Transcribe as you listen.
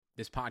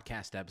This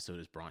podcast episode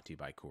is brought to you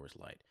by Coors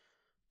Light.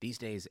 These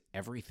days,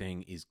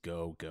 everything is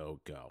go, go,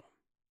 go.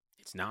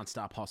 It's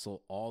nonstop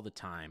hustle all the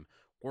time.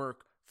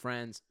 Work,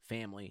 friends,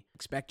 family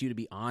expect you to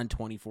be on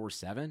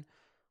 24/7.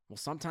 Well,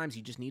 sometimes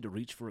you just need to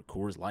reach for a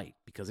Coors Light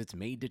because it's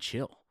made to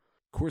chill.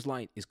 Coors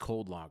Light is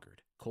cold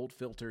lagered, cold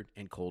filtered,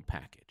 and cold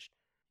packaged.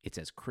 It's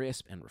as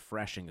crisp and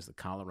refreshing as the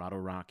Colorado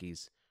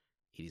Rockies.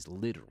 It is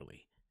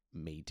literally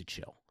made to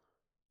chill.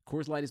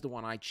 Coors Light is the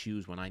one I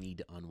choose when I need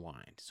to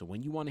unwind. So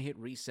when you want to hit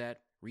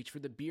reset, reach for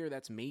the beer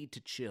that's made to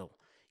chill.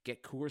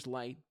 Get Coors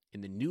Light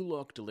in the new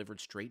look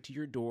delivered straight to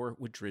your door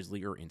with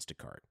Drizzly or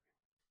Instacart.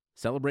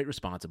 Celebrate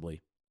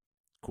responsibly.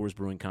 Coors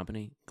Brewing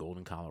Company,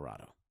 Golden,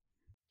 Colorado.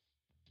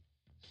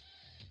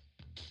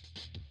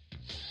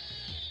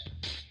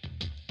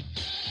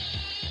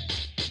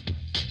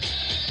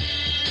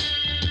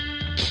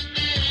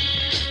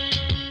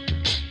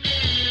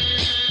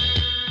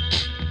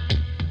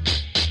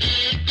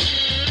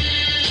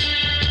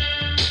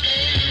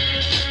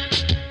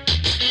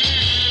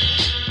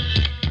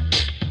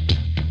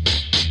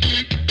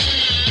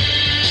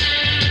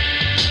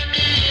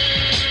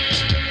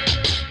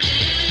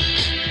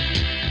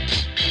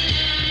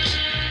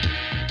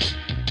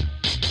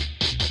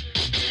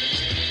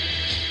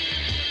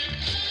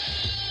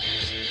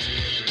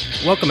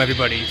 Welcome,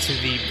 everybody, to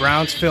the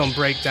Browns Film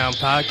Breakdown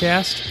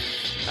Podcast.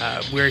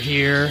 We're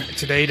here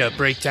today to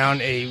break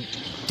down a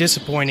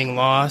disappointing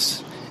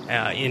loss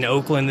in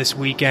Oakland this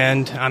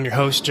weekend. I'm your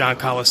host, John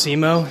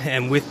Colosimo,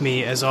 and with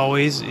me, as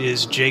always,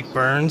 is Jake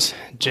Burns.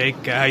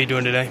 Jake, how you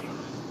doing today?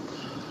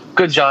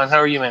 Good, John. How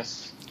are you, man?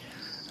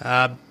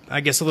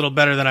 I guess a little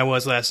better than I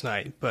was last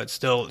night, but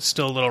still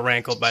a little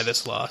rankled by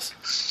this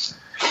loss.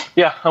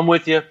 Yeah, I'm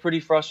with you.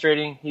 Pretty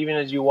frustrating, even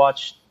as you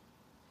watch.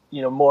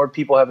 More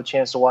people have a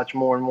chance to watch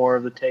more and more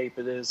of the tape.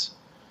 It is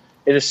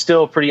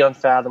still a pretty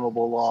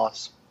unfathomable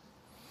loss.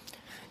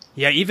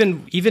 Yeah,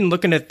 even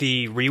looking at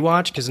the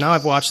rewatch, because now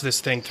I've watched this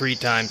thing 3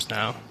 times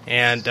now,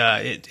 and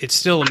it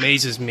still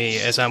amazes me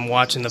as I'm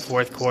watching the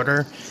fourth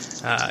quarter.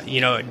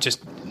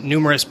 Just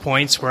numerous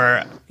points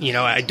where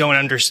I don't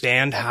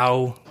understand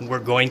how we're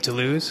going to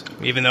lose,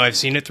 even though I've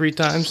seen it 3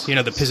 times.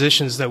 The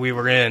positions that we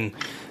were in,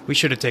 we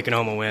should have taken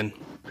home a win.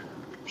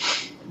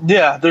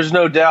 Yeah, there's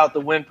no doubt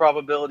the win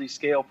probability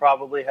scale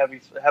probably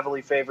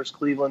heavily favors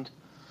Cleveland.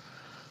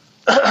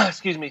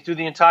 Excuse me, through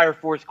the entire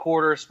fourth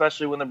quarter,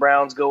 especially when the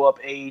Browns go up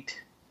 8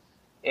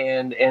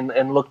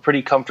 and look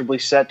pretty comfortably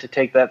set to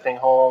take that thing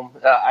home.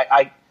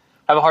 I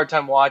have a hard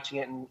time watching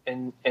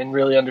it and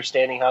really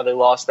understanding how they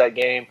lost that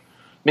game.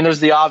 I mean, there's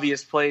the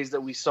obvious plays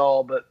that we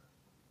saw, but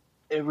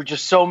it were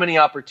just so many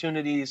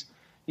opportunities.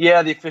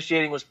 Yeah, the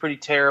officiating was pretty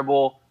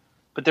terrible.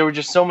 But there were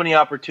just so many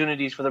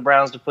opportunities for the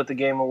Browns to put the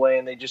game away,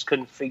 and they just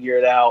couldn't figure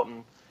it out.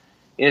 And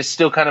it's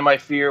still kind of my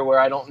fear where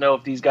I don't know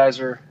if these guys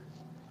are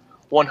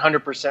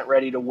 100%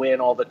 ready to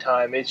win all the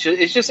time. It's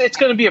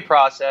going to be a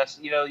process.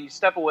 You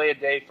step away a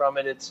day from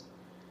it.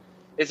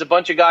 It's a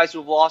bunch of guys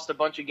who've lost a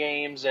bunch of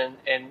games, and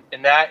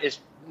that is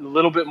a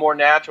little bit more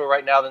natural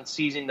right now than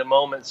seizing the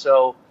moment.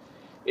 So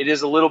it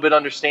is a little bit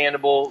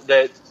understandable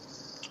that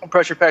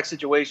pressure-packed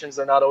situations,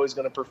 they're not always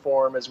going to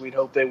perform as we'd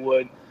hope they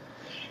would.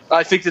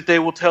 I think that they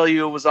will tell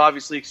you it was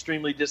obviously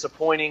extremely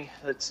disappointing.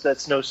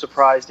 That's no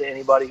surprise to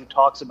anybody who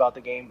talks about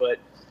the game, but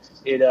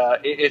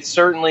it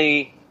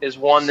certainly is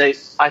one that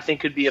I think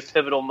could be a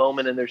pivotal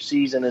moment in their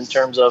season in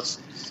terms of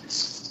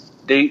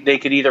they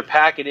could either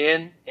pack it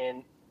in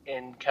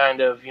and kind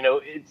of,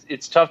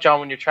 it's tough, John,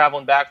 when you're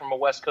traveling back from a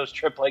West Coast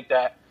trip like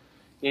that.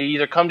 You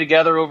either come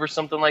together over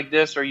something like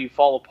this or you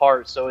fall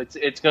apart. So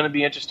it's going to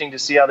be interesting to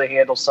see how they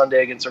handle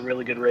Sunday against a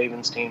really good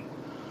Ravens team.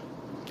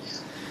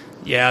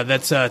 Yeah,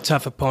 that's a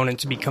tough opponent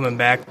to be coming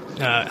back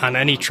on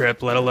any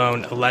trip, let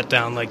alone a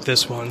letdown like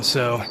this one.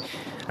 So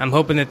I'm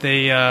hoping that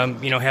they,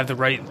 have the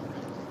right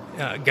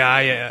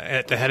guy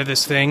at the head of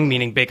this thing,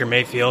 meaning Baker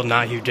Mayfield,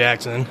 not Hugh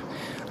Jackson,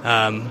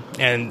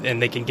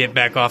 and they can get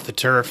back off the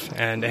turf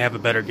and have a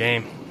better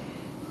game.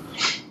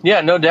 Yeah,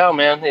 no doubt,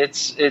 man.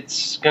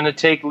 It's going to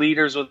take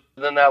leaders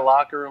within that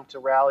locker room to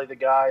rally the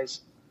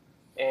guys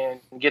and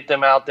get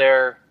them out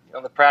there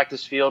on the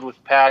practice field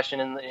with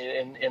passion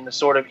and the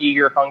sort of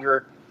eager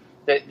hunger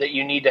that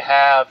you need to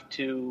have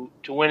to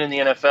win in the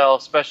NFL,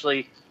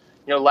 especially,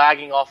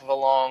 lagging off of a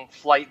long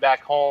flight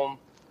back home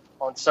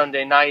on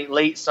Sunday night,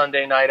 late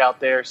Sunday night out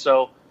there.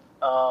 So,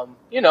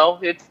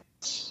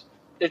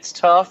 it's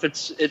tough.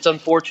 It's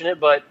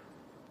unfortunate, but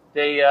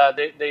they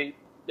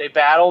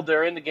battled.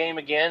 They're in the game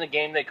again, a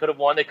game they could have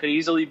won. They could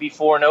easily be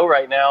 4-0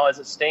 right now as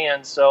it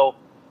stands. So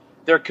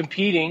they're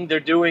competing. They're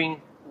doing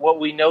what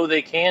we know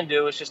they can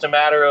do. It's just a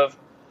matter of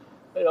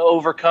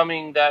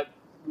overcoming that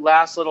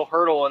last little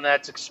hurdle, and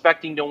that's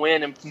expecting to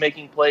win and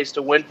making plays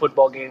to win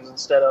football games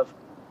instead of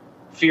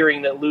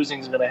fearing that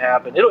losing is going to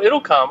happen. It'll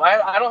come.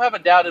 I don't have a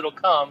doubt it'll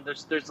come.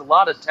 There's a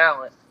lot of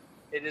talent.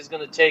 It is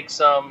going to take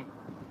some,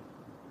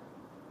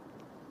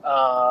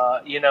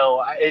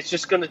 it's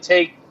just going to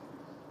take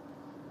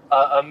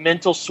a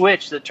mental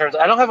switch that turns.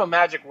 I don't have a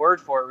magic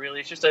word for it really.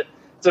 It's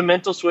a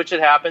mental switch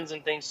that happens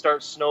and things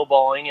start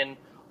snowballing, and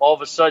all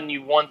of a sudden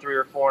you won 3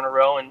 or 4 in a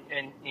row, and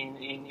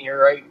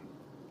you're right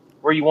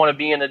where you want to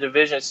be in the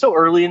division. It's still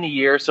early in the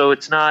year, so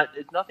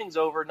nothing's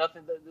over.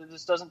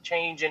 This doesn't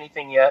change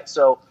anything yet.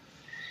 So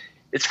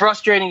it's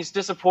frustrating, it's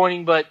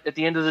disappointing, but at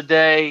the end of the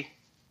day,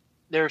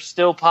 there are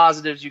still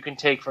positives you can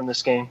take from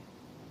this game.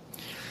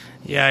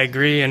 Yeah, I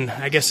agree, and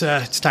I guess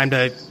it's time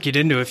to get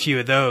into a few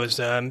of those.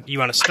 You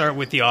want to start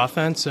with the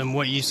offense and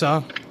what you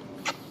saw?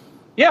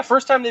 Yeah,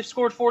 first time they've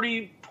scored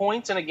 40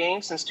 points in a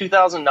game since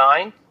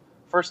 2009.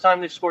 First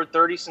time they've scored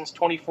 30 since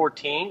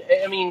 2014.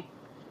 I mean,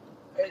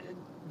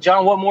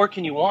 John, what more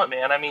can you want,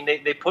 man? I mean,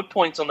 they put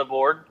points on the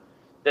board.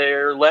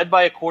 They're led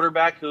by a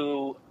quarterback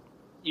who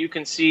you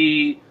can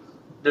see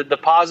the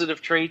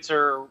positive traits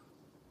are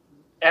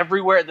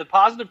everywhere. The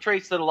positive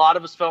traits that a lot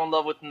of us fell in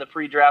love with in the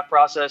pre-draft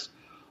process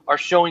are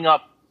showing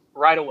up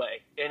right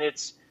away. And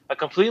it's a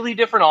completely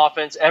different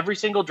offense. Every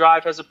single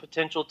drive has a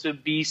potential to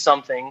be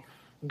something,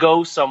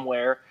 go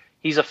somewhere.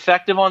 He's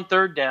effective on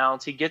third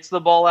downs. He gets the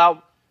ball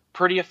out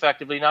pretty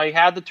effectively. Now, he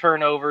had the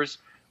turnovers.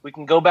 We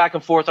can go back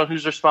and forth on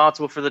who's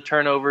responsible for the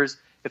turnovers.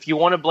 If you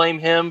want to blame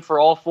him for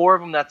all 4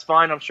 of them, that's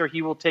fine. I'm sure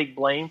he will take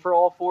blame for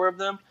all 4 of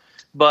them.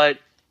 But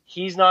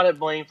he's not at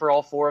blame for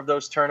all 4 of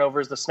those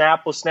turnovers. The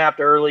snap was snapped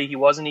early. He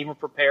wasn't even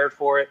prepared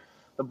for it.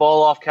 The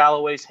ball off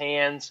Callaway's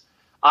hands.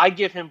 I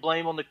give him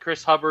blame on the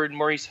Chris Hubbard,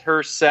 Maurice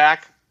Hurst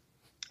sack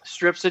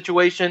strip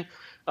situation.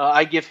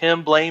 I give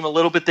him blame a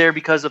little bit there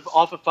because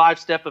off a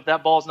 5-step, if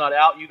that ball's not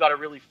out, you got to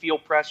really feel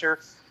pressure.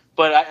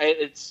 But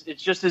it's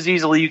just as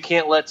easily you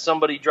can't let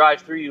somebody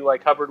drive through you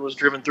like Hubbard was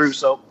driven through.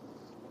 So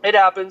it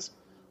happens.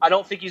 I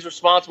don't think he's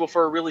responsible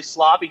for a really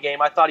sloppy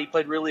game. I thought he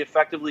played really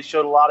effectively,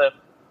 showed a lot of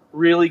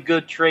really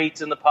good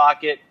traits in the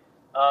pocket.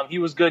 He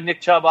was good. Nick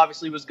Chubb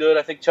obviously was good.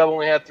 I think Chubb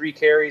only had 3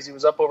 carries. He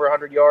was up over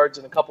 100 yards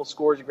and a couple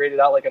scores. He graded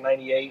out like a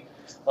 98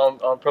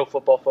 on Pro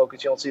Football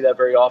Focus. You don't see that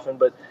very often.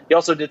 But he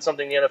also did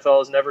something the NFL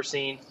has never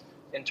seen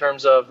in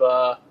terms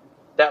of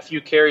that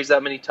few carries,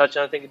 that many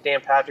touchdowns. I think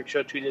Dan Patrick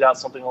Show tweeted out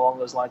something along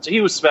those lines. So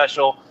he was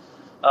special.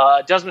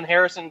 Desmond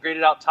Harrison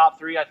graded out top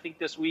 3, I think,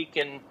 this week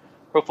in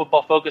Pro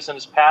Football Focus in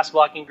his pass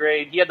blocking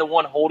grade. He had the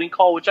one holding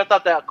call, which I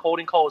thought that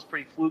holding call was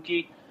pretty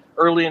fluky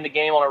early in the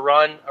game on a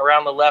run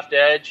around the left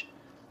edge.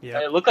 Yeah.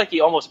 It looked like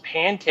he almost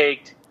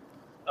pancaked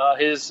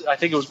I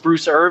think it was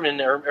Bruce Irvin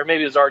or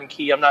maybe it was Arden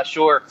Key, I'm not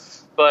sure.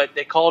 But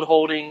they called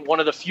holding, one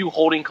of the few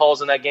holding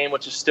calls in that game,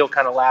 which is still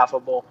kind of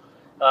laughable.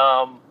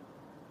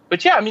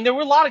 But, yeah, I mean, there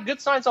were a lot of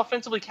good signs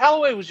offensively.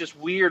 Callaway was just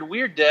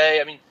weird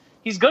day. I mean,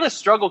 he's going to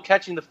struggle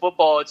catching the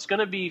football. It's going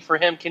to be for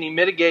him, can he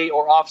mitigate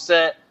or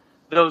offset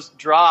those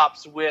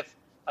drops with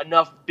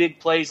enough big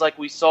plays like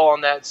we saw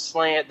on that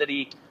slant that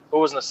it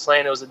wasn't a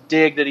slant, it was a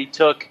dig that he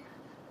took,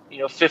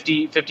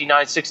 50,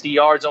 59, 60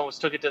 yards, almost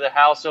took it to the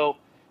house. So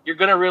you're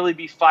going to really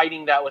be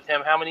fighting that with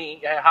him.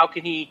 How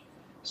can he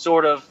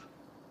sort of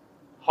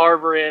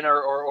harbor in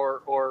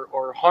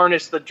or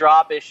harness the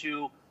drop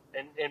issue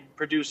and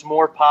produce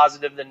more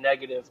positive than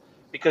negative?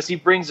 Because he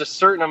brings a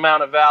certain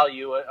amount of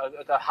value,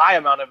 a high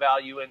amount of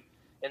value in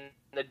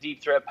the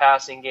deep threat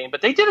passing game.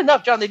 But they did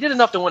enough, John. They did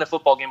enough to win a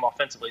football game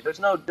offensively. There's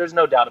no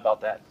doubt about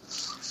that.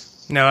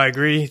 No, I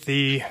agree.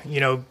 The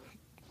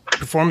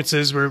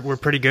performances were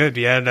pretty good.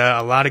 We had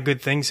a lot of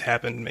good things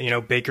happen.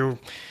 Baker,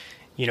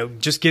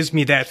 just gives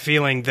me that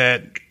feeling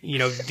that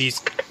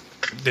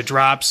the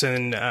drops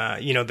and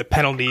the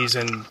penalties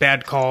and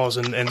bad calls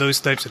and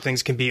those types of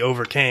things can be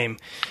overcame.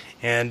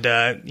 And,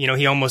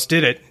 he almost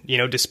did it,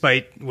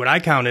 despite what I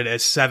counted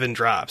as 7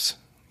 drops.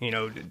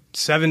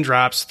 7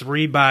 drops,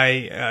 3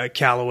 by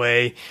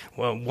Callaway,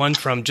 1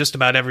 from just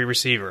about every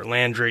receiver,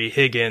 Landry,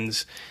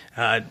 Higgins,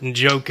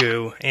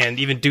 Njoku, and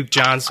even Duke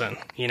Johnson.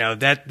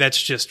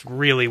 That's just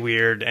really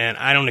weird, and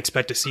I don't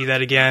expect to see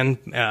that again.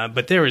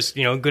 But there was,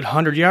 a good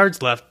 100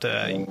 yards left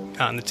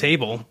on the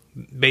table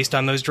based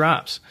on those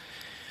drops.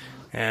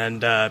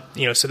 And,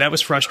 so that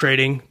was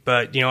frustrating.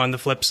 But, on the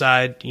flip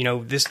side,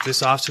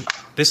 this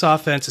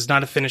offense is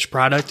not a finished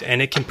product,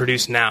 and it can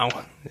produce now.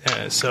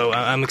 So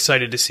I'm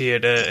excited to see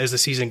it as the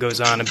season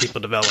goes on and people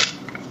develop.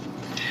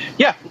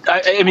 Yeah,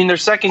 I mean, their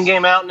second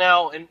game out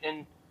now,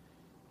 and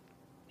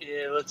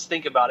let's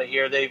think about it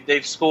here.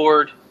 They've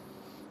scored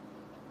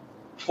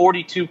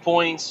 42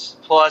 points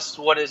plus,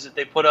 what is it?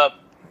 They put up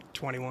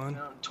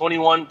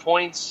 21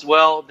 points.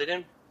 Well, they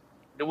didn't.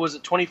 It was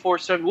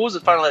 24-7. What was the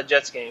final of that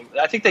Jets game?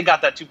 I think they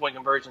got that 2-point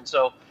conversion.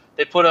 So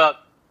they put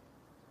up,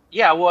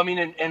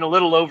 in a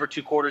little over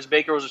 2 quarters,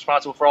 Baker was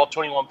responsible for all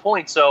 21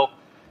 points. So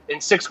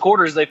in 6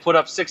 quarters, they put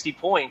up 60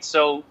 points.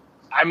 So,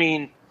 I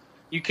mean,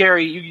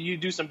 you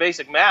do some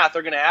basic math,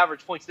 they're going to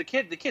average points. The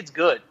kid's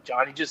good,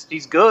 John.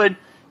 He's good.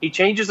 He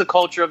changes the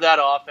culture of that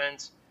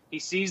offense. He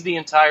sees the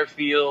entire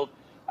field.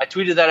 I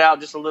tweeted that out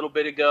just a little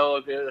bit ago,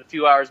 a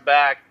few hours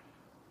back.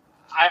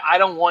 I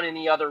don't want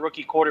any other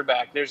rookie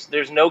quarterback.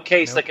 There's no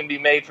case that can be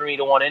made for me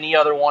to want any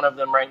other one of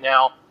them right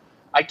now.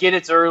 I get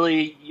it's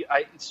early.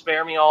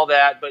 Spare me all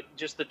that, but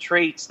just the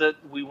traits that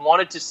we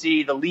wanted to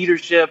see, the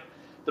leadership,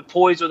 the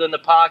poise within the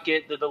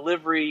pocket, the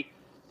delivery,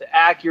 the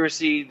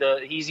accuracy,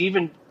 he's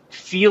even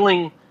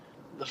feeling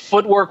the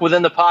footwork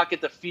within the pocket,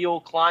 the feel,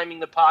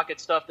 climbing the pocket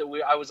stuff that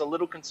I was a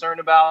little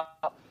concerned about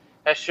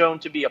has shown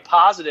to be a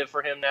positive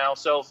for him now.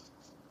 So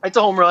it's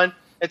a home run.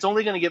 It's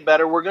only going to get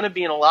better. We're going to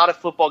be in a lot of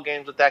football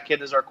games with that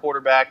kid as our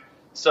quarterback.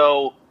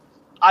 So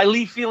I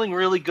leave feeling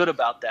really good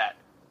about that.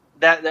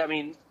 I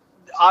mean,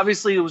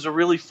 obviously it was a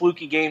really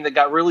fluky game that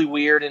got really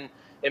weird, and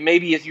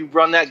maybe if you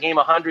run that game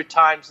 100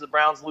 times, the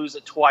Browns lose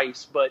it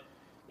twice, but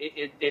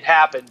it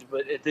happened.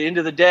 But at the end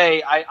of the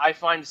day, I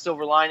find the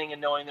silver lining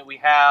in knowing that we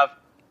have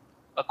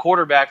a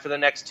quarterback for the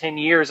next 10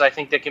 years, I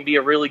think, that can be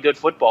a really good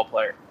football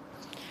player.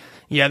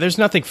 Yeah, there's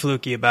nothing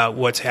fluky about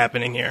what's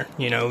happening here.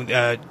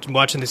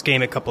 Watching this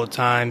game a couple of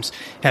times,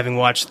 having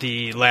watched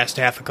the last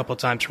half a couple of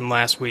times from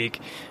last week,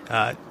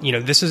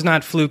 this is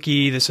not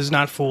fluky. This is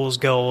not fool's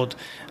gold.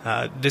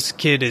 This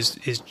kid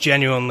is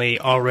genuinely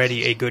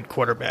already a good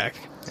quarterback.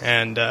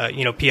 And,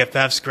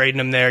 PFF's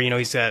grading him there.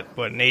 He's at,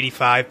 an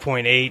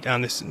 85.8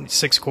 on this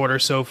sixth quarter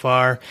so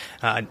far,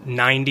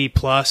 90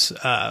 plus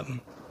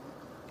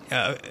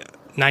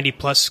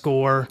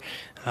score,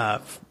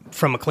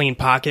 from a clean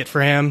pocket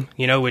for him,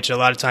 which a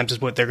lot of times is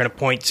what they're going to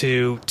point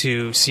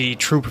to see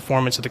true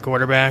performance of the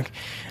quarterback.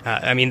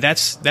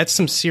 That's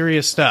some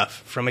serious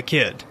stuff from a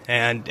kid.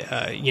 And,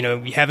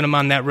 having him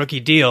on that rookie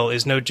deal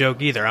is no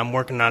joke either. I'm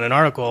working on an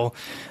article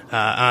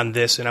on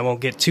this, and I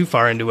won't get too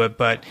far into it,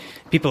 but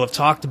people have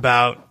talked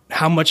about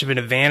how much of an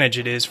advantage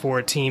it is for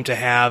a team to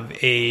have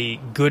a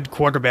good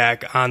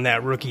quarterback on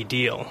that rookie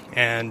deal.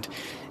 And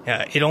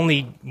it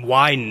only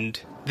widened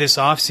this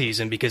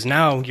offseason because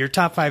now your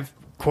top 5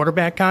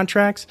 quarterback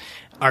contracts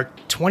are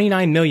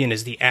 $29 million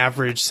is the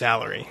average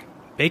salary.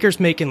 Baker's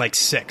making like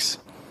 $6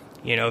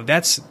 million.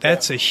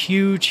 That's a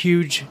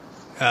huge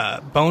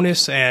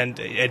bonus and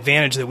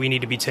advantage that we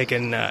need to be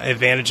taking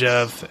advantage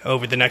of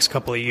over the next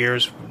couple of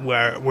years,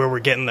 where we're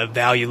getting a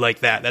value like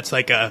that. That's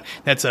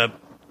a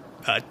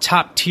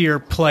top tier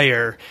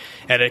player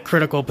at a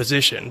critical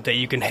position that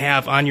you can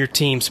have on your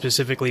team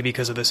specifically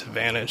because of this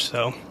advantage.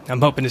 So I'm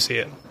hoping to see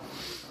it.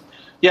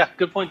 Yeah,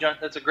 good point, John.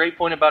 That's a great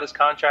point about his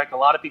contract. A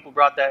lot of people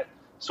brought that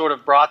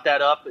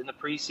up in the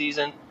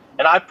preseason,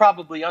 and I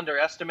probably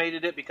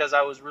underestimated it because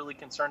I was really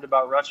concerned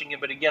about rushing him.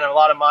 But again, a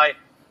lot of my,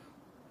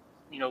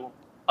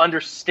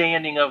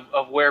 understanding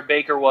of where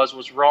Baker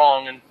was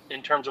wrong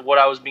in terms of what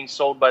I was being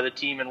sold by the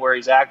team and where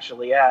he's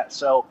actually at.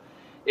 So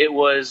it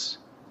was,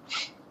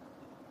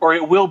 or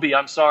it will be,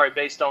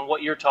 based on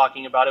what you're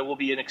talking about, it will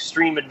be an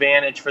extreme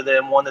advantage for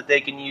them, one that they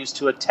can use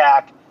to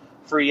attack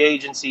free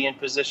agency and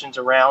positions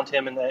around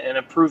him and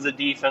improve the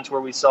defense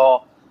where we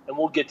saw, and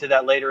we'll get to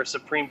that later, a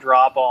supreme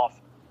drop-off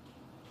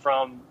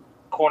from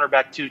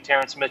cornerback 2,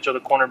 Terrence Mitchell, to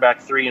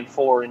cornerback 3 and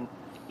 4, and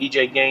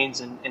E.J.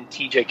 Gaines and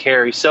T.J.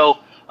 Carey. So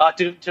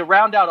to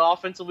round out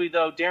offensively,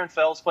 though, Darren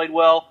Fells played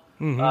well.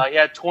 Mm-hmm. He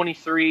had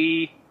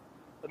 23,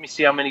 let me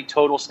see how many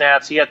total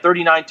snaps. He had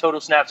 39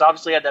 total snaps.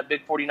 Obviously had that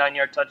big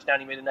 49-yard touchdown.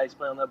 He made a nice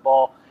play on that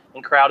ball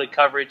in crowded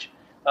coverage.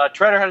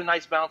 Treader had a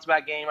nice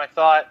bounce-back game, I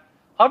thought.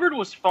 Hubbard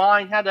was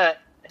fine, had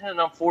an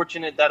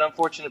unfortunate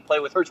play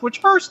with Hurst, which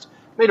Hurst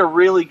made a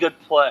really good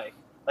play.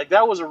 Like,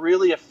 that was a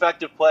really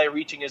effective play,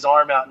 reaching his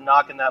arm out and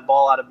knocking that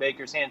ball out of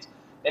Baker's hands.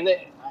 And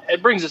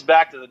it brings us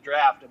back to the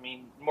draft. I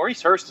mean,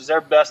 Maurice Hurst is their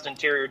best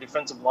interior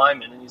defensive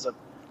lineman, and he's a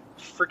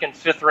freaking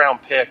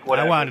 5th-round pick.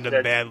 Whatever. I wanted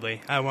him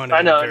badly. I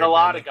know, and a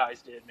lot of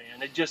guys did,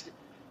 man. It just,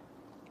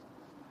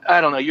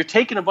 I don't know. You're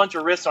taking a bunch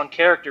of risks on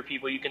character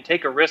people. You can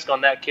take a risk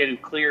on that kid who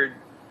cleared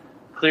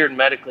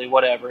medically,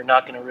 whatever.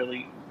 Not going to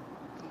really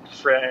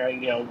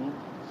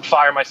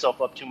fire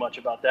myself up too much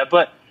about that.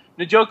 But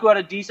Njoku had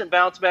a decent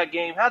bounce back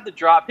game, had the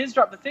drop.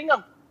 The thing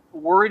I'm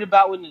worried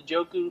about with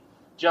Njoku,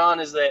 John,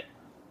 is that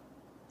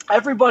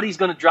everybody's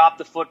going to drop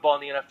the football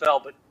in the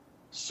NFL, but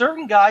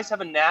certain guys have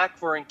a knack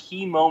for, in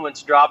key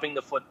moments, dropping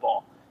the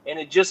football, and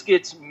it just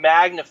gets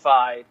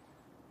magnified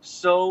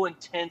so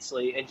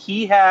intensely. And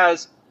he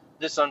has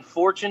this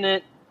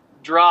unfortunate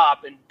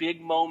drop in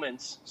big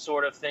moments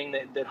sort of thing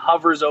that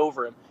hovers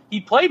over him.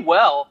 He played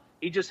well.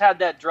 He just had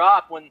that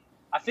drop when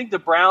I think the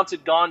Browns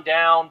had gone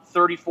down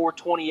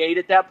 34-28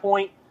 at that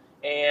point,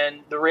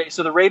 and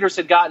so the Raiders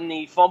had gotten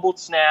the fumbled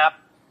snap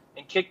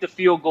and kicked the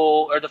field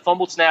goal, or the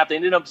fumbled snap. They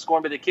ended up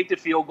scoring, but they kicked the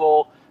field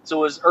goal. So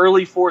it was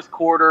early fourth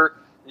quarter.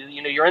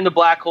 You're in the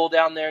black hole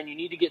down there, and you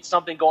need to get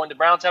something going. The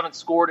Browns haven't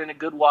scored in a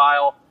good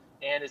while,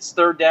 and it's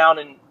 3rd down,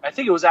 and I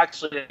think it was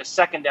actually a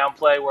 2nd down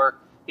play where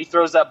he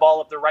throws that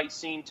ball up the right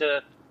seam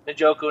to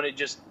Njoku, and it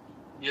just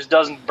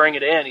doesn't bring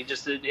it in. It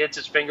hits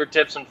his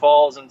fingertips and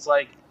falls, and it's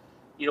like,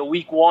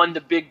 week 1,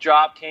 the big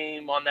drop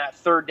came on that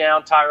 3rd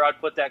down.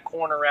 Tyrod put that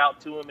corner out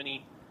to him, and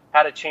he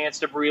had a chance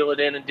to reel it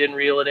in and didn't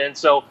reel it in.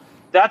 So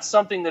that's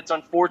something that's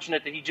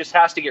unfortunate that he just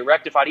has to get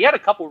rectified. He had a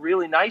couple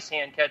really nice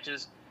hand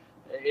catches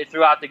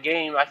throughout the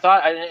game. I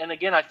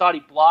thought he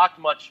blocked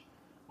much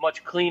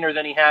cleaner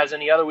than he has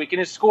any other week, and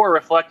his score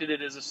reflected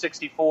it as a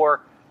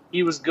 64.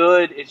 He was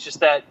good. It's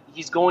just that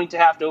he's going to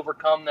have to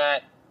overcome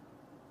that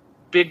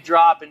big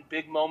drop and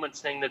big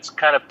moments thing that's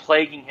kind of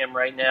plaguing him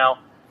right now.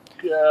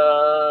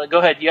 Go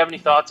ahead. Do you have any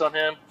thoughts on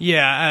him?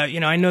 Yeah,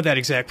 I know that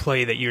exact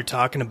play that you're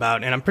talking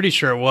about, and I'm pretty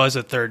sure it was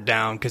a third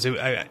down because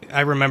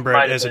I remember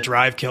it as a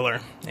drive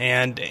killer,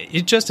 and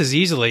it just as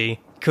easily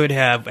could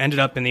have ended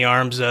up in the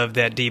arms of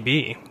that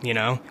DB.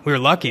 We were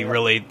lucky,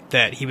 really,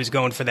 that he was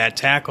going for that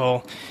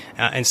tackle,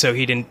 and so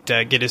he didn't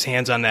get his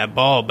hands on that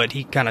ball, but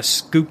he kind of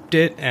scooped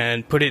it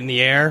and put it in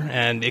the air,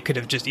 and it could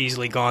have just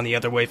easily gone the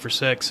other way for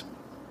 6.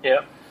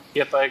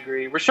 Yep, I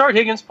agree. Rashard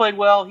Higgins played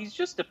well. He's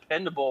just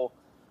dependable,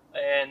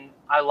 and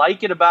I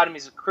like it about him.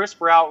 He's a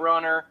crisp route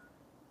runner.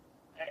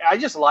 I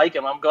just like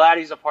him. I'm glad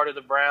he's a part of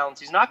the Browns.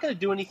 He's not going to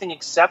do anything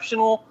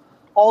exceptional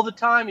all the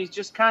time. He's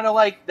just kind of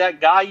like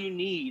that guy you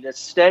need, a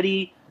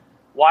steady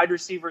wide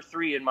receiver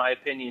 3, in my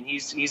opinion.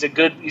 He's a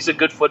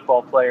good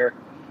football player.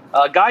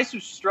 Guys who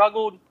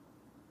struggled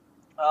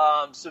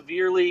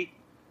severely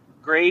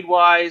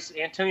grade-wise,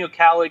 Antonio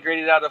Callaway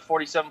graded out of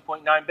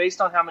 47.9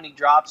 based on how many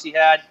drops he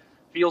had.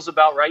 Feels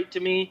about right to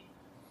me.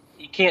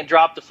 You can't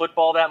drop the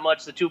football that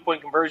much. The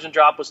 2-point conversion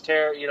drop was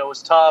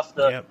was tough.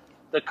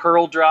 The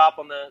curl drop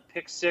on the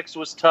pick 6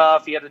 was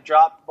tough. He had a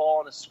drop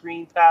ball on a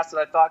screen pass that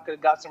I thought could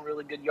have got some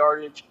really good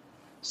yardage.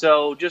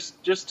 So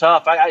just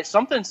tough.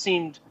 Something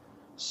seemed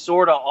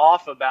sort of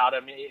off about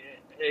him.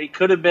 He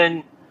could have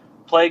been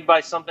plagued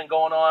by something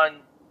going on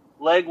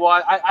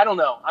leg-wise. I don't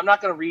know. I'm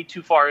not going to read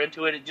too far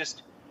into it. It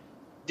just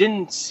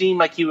didn't seem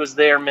like he was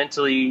there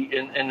mentally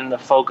and in the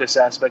focus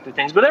aspect of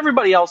things. But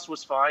everybody else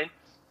was fine.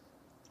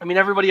 I mean,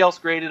 everybody else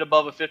graded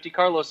above a 50.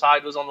 Carlos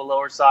Hyde was on the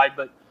lower side,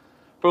 but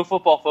Pro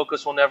Football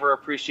Focus will never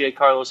appreciate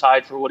Carlos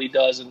Hyde for what he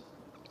does. And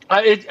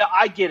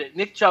I get it.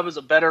 Nick Chubb is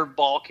a better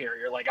ball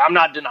carrier. Like, I'm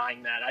not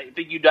denying that. I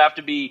think you'd have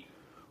to be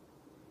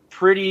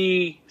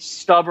pretty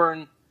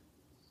stubborn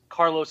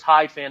Carlos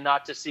Hyde fan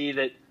not to see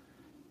that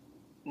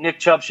Nick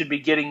Chubb should be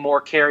getting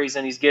more carries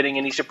than he's getting,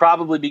 and he should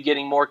probably be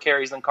getting more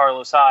carries than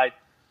Carlos Hyde.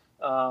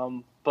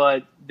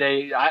 But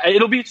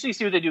it'll be interesting to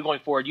see what they do going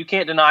forward. You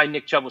can't deny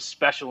Nick Chubb was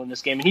special in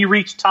this game, and he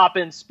reached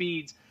top-end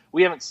speeds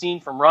we haven't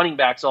seen from running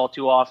backs all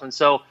too often.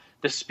 So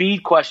the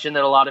speed question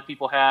that a lot of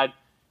people had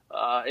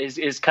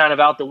is kind of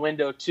out the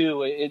window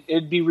too.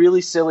 It'd be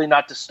really silly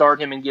not to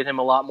start him and get him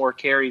a lot more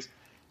carries.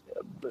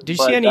 Did you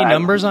see any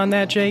numbers on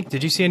that, Jake?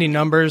 Did you see any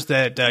numbers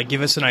that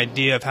give us an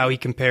idea of how he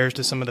compares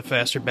to some of the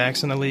faster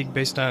backs in the league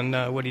based on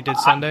what he did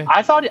Sunday?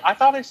 I thought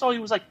I saw he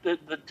was like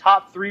the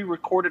top 3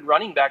 recorded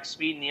running back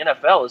speed in the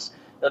NFL. Is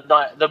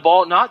the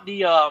ball, not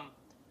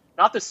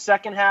the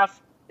second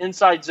half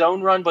inside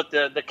zone run, but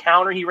the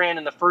counter he ran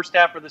in the first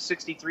half for the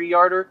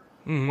 63-yarder.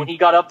 Mm-hmm. When he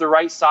got up the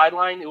right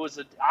sideline,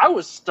 I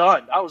was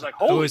stunned. I was like,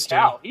 holy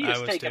cow, he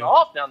is taking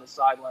off down the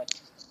sideline.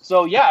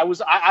 So, yeah,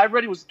 I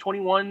read it was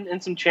 21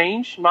 and some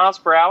change miles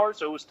per hour,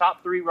 so it was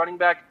top 3 running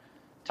back,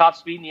 top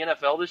speed in the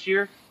NFL this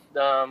year.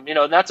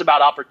 And that's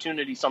about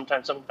opportunity.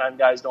 Sometimes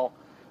guys don't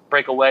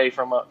break away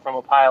from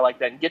a pile like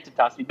that and get to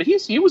top speed. But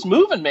he was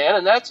moving, man,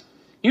 and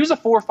he was a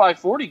 4.5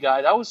 40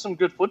 guy. That was some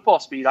good football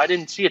speed. I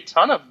didn't see a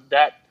ton of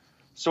that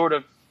sort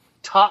of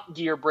top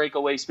gear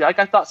breakaway speed. Like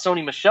I thought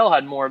Sony Michel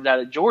had more of that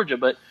at Georgia,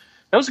 but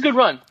that was a good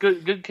run,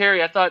 good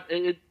carry. I thought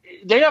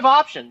they have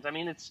options. I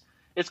mean,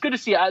 it's good to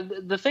see.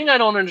 The thing I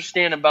don't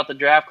understand about the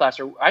draft class,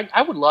 or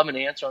I would love an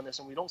answer on this,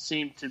 and we don't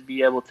seem to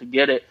be able to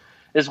get it,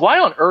 is why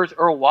on earth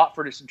Earl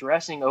Watford is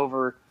dressing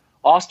over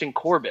Austin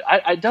Corbett.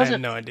 I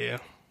have no idea.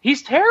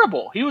 He's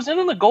terrible. He was in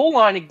on the goal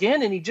line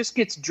again, and he just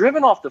gets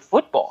driven off the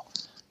football.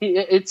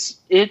 And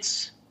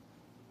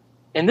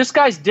this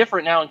guy's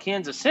different now in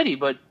Kansas City,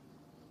 but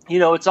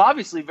it's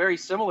obviously very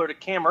similar to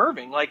Cam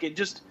Irving. Like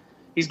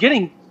he's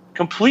getting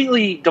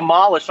completely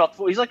demolished off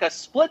the, he's like a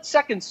split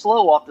second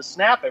slow off the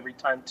snap every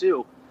time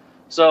too.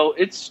 So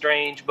it's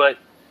strange, but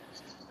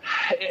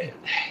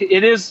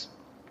it is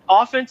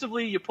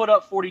offensively, you put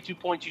up 42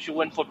 points, you should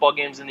win football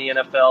games in the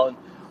NFL, and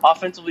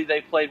offensively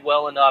they played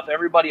well enough.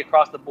 Everybody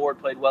across the board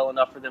played well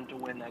enough for them to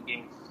win that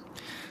game.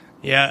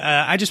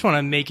 Yeah, I just want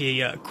to make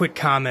a quick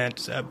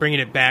comment, bringing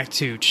it back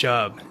to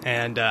Chubb,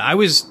 and I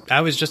was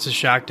just as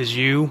shocked as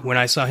you when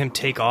I saw him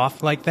take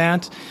off like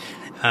that.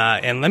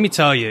 And let me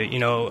tell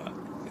you,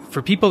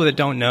 for people that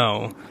don't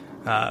know,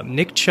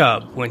 Nick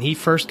Chubb, when he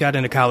first got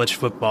into college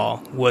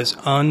football, was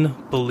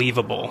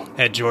unbelievable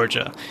at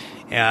Georgia,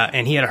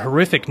 and he had a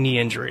horrific knee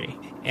injury,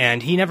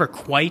 and he never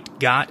quite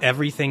got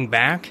everything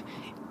back.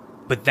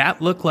 But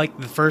that looked like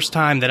the first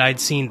time that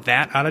I'd seen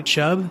that out of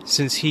Chubb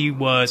since he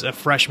was a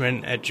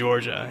freshman at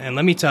Georgia. And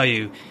let me tell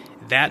you,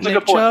 that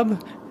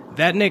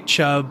Nick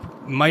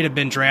Chubb might have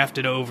been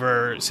drafted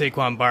over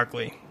Saquon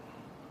Barkley.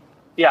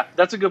 Yeah,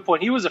 that's a good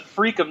point. He was a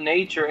freak of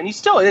nature, and he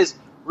still is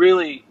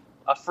really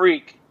a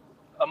freak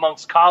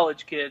amongst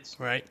college kids.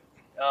 Right.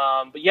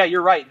 But, yeah,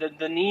 you're right.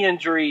 The knee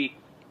injury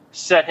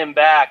set him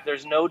back.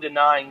 There's no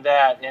denying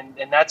that.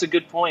 And that's a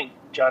good point,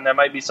 John. That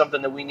might be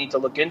something that we need to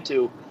look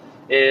into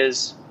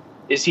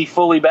is he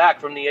fully back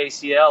from the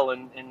ACL,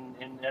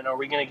 and are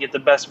we going to get the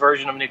best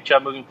version of Nick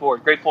Chubb moving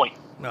forward? Great point.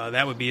 No,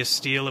 that would be a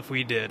steal if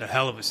we did. A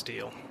hell of a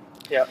steal.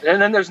 Yeah,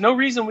 and then there's no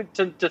reason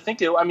to think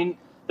that. I mean,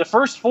 the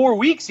first 4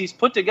 weeks he's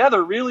put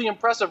together really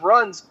impressive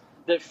runs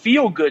that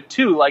feel good,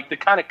 too, like the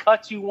kind of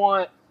cuts you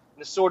want,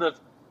 the sort of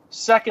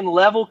second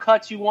level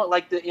cuts you want,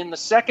 like in the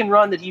second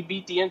run that he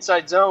beat the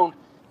inside zone,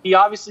 he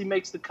obviously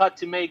makes the cut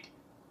to make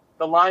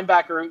the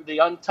linebacker, the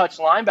untouched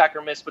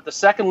linebacker, miss. But the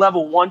second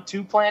level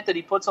 1-2 plant that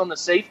he puts on the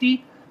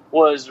safety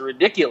was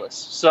ridiculous.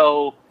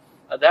 So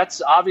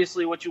that's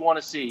obviously what you want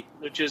to see,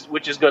 which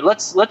is good.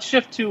 Let's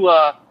shift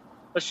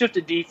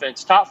to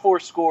defense. Top 4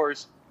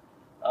 scores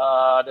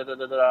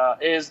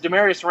is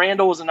Demarius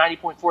Randall was a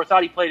 90.4.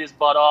 Thought he played his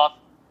butt off.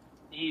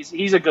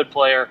 He's a good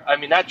player. I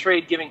mean, that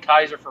trade giving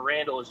Kaiser for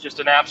Randall is just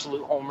an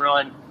absolute home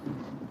run.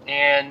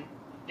 And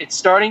it's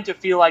starting to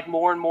feel like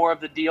more and more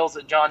of the deals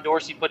that John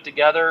Dorsey put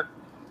together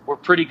were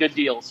pretty good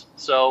deals.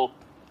 So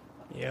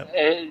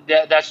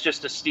that's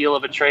just a steal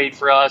of a trade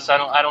for us. I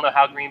don't know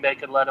how Green Bay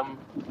could let him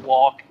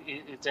walk.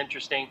 It's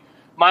interesting.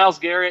 Myles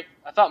Garrett,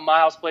 I thought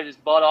Myles played his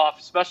butt off,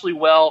 especially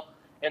well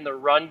in the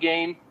run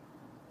game,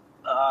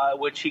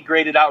 which he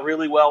graded out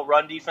really well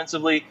run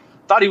defensively.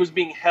 Thought he was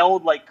being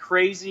held like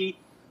crazy.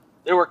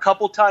 There were a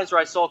couple times where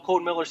I saw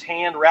Colton Miller's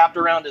hand wrapped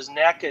around his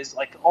neck, as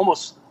like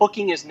almost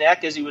hooking his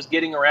neck as he was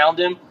getting around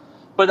him.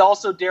 But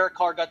also Derek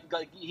Carr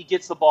he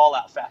gets the ball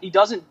out fast. He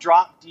doesn't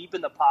drop deep in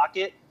the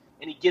pocket,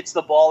 and he gets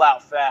the ball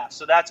out fast.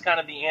 So that's kind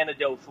of the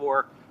antidote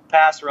for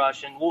pass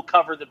rush, and we'll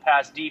cover the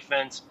pass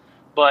defense.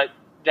 But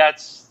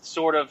that's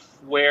sort of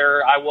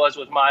where I was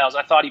with Myles.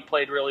 I thought he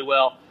played really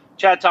well.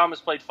 Chad Thomas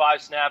played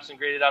 5 snaps and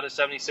graded out a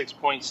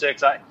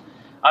 76.6.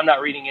 I'm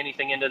not reading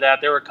anything into that.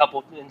 There were a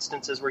couple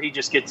instances where he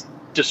just gets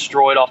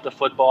destroyed off the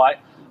football.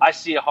 I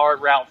see a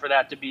hard route for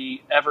that to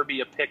ever be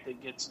a pick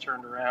that gets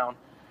turned around.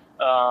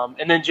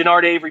 And then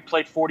Jannard Avery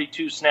played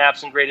 42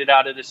 snaps and graded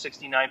out at a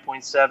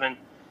 69.7.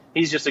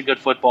 He's just a good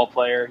football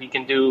player. He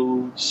can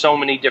do so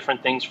many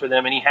different things for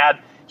them. And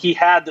he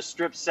had the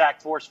strip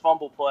sack forced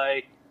fumble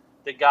play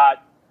that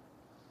got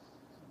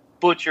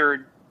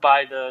butchered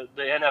by the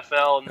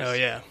NFL.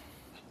 And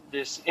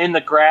this in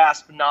the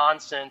grasp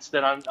nonsense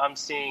that I'm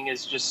seeing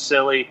is just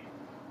silly.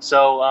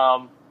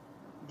 So,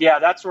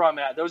 that's where I'm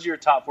at. Those are your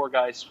top 4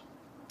 guys.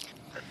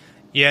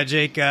 Yeah,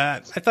 Jake, I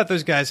thought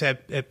those guys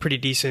had pretty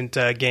decent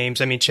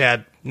games. I mean,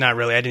 Chad, not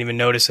really. I didn't even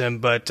notice him,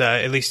 but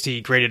at least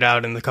he graded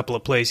out in the couple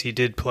of plays he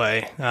did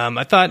play.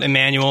 I thought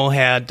Emmanuel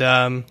had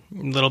a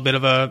little bit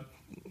of a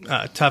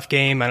tough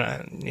game.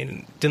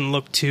 It didn't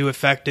look too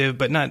effective,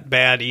 but not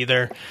bad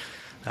either.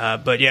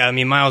 But yeah, I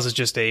mean, Myles is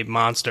just a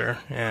monster,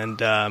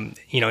 and and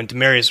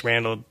Demarius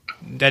Randall,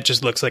 that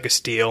just looks like a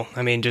steal.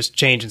 I mean, just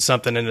changing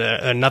something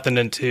into nothing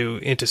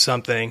into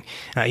something.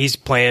 He's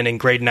playing and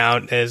grading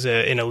out as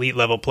an elite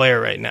level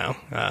player right now.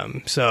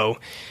 So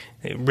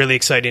really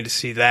exciting to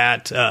see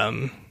that.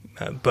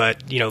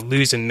 But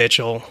losing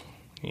Mitchell,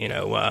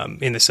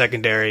 in the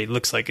secondary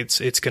looks like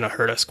it's going to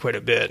hurt us quite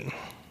a bit.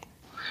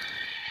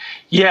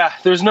 Yeah,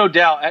 there's no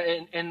doubt,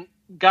 and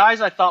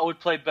guys I thought would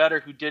play better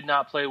who did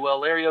not play well.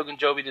 Larry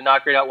Ogunjobi did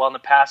not grade out well in the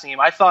passing game.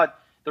 I thought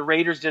the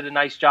Raiders did a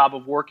nice job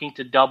of working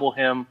to double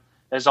him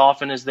as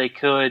often as they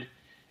could,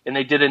 and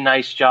they did a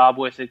nice job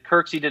with it.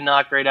 Kirksey did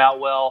not grade out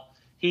well.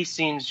 He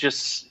seems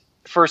just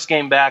first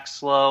game back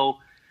slow.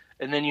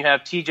 And then you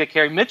have TJ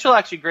Carey. Mitchell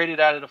actually graded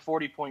out at a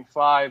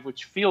 40.5,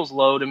 which feels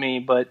low to me,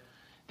 but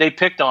they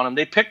picked on him.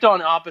 They picked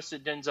on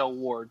opposite Denzel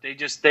Ward.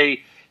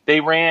 They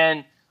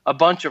ran a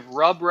bunch of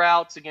rub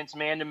routes against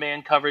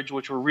man-to-man coverage,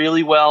 which were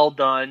really well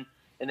done,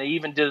 and they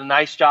even did a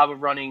nice job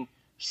of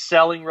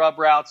selling rub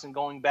routes and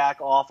going back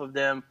off of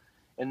them.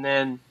 And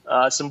then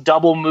some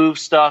double move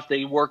stuff.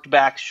 They worked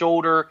back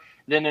shoulder.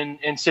 Then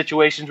in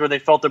situations where they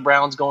felt the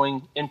Browns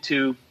going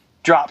into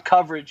drop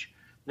coverage,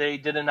 they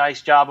did a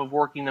nice job of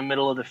working the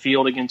middle of the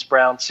field against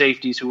Brown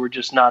safeties who were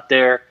just not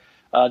there.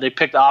 They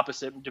picked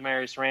opposite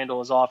Demarius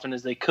Randall as often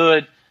as they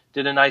could.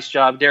 Did a nice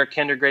job. Derek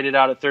Kinder graded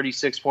out at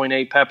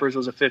 36.8. Peppers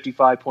was a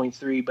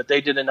 55.3, but they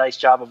did a nice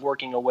job of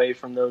working away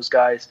from those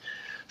guys.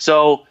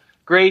 So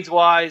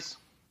grades-wise,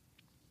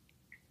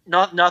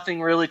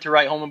 nothing really to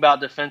write home about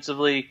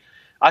defensively.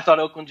 I thought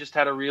Oakland just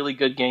had a really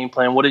good game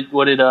plan. What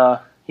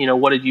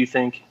did you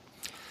think?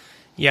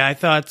 Yeah, I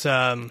thought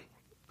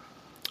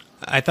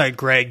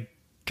Greg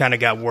kind of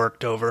got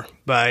worked over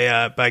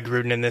by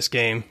Gruden in this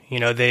game.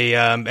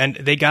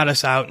 They got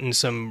us out in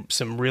some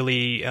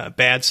really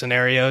bad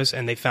scenarios,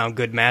 and they found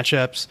good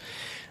matchups.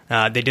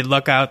 They did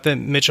luck out that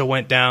Mitchell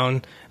went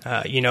down,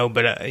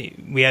 but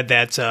we had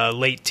that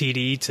late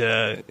TD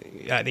to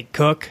I think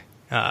Cook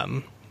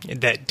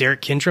that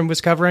Derek Kintram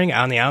was covering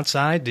on the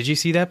outside. Did you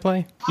see that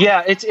play?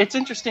 Yeah, it's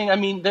interesting. I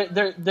mean,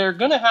 they're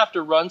going to have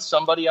to run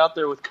somebody out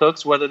there with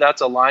Cooks, whether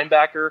that's a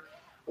linebacker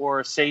or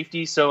a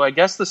safety. So I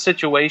guess the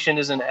situation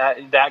isn't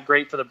that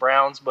great for the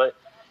Browns, but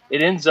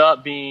it ends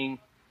up being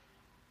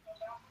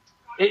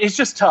it's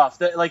just tough.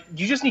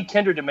 You just need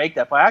Kendrick to make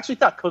that play. I actually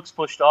thought Cook just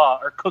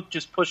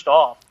pushed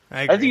off.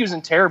 I think he was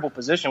in terrible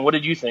position. What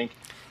did you think?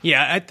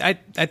 Yeah,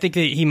 I think that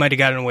he might have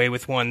gotten away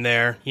with one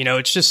there.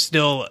 It's just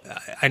still,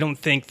 I don't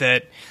think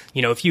that,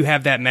 if you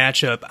have that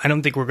matchup, I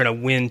don't think we're going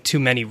to win too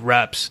many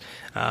reps,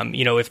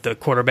 if the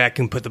quarterback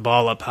can put the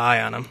ball up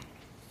high on him.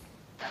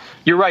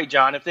 You're right,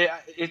 John.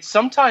 It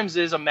sometimes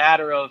is a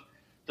matter of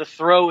the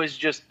throw is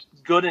just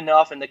good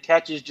enough and the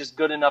catch is just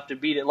good enough to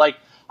beat it. Like,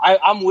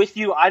 I'm with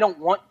you. I don't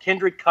want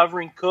Kendrick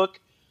covering Cook.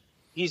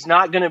 He's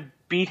not going to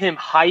beat him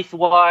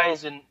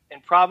height-wise and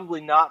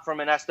probably not from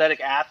an aesthetic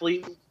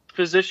athlete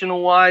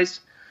positional-wise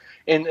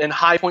in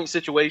high-point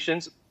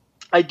situations.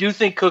 I do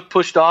think Cook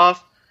pushed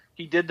off.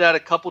 He did that a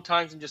couple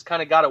times and just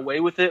kind of got away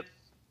with it.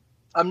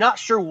 I'm not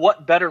sure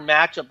what better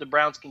matchup the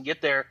Browns can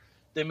get there.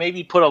 They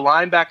maybe put a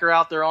linebacker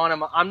out there on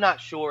him. I'm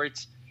not sure.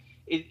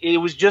 It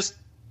was just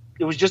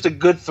a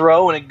good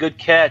throw and a good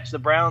catch. The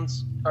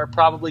Browns are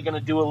probably going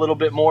to do a little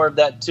bit more of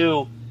that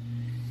too.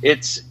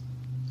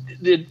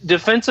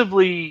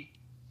 Defensively,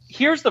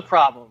 here's the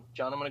problem,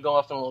 John. I'm going to go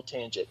off on a little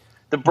tangent.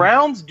 The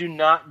Browns do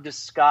not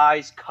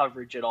disguise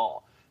coverage at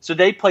all. So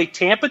they play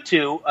Tampa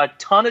 2, a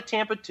ton of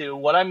Tampa 2.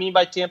 What I mean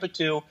by Tampa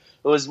 2,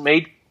 it was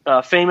made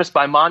famous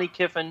by Monty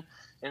Kiffin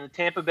in the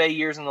Tampa Bay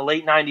years in the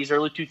late 90s,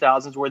 early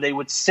 2000s, where they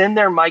would send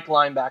their Mike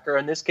linebacker,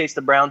 in this case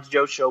the Browns'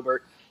 Joe Schobert,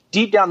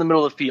 deep down the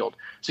middle of the field.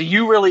 So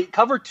you really –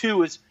 cover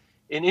 2 is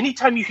 – and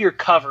anytime you hear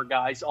cover,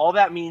 guys, all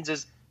that means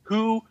is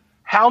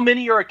how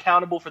many are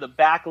accountable for the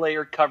back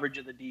layer coverage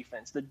of the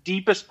defense, the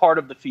deepest part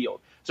of the field.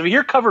 So if you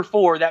hear cover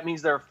 4, that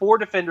means there are 4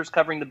 defenders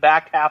covering the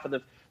back half of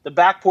the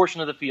back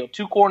portion of the field,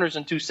 2 corners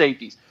and 2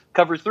 safeties.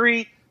 Cover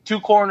 3, 2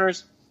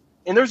 corners,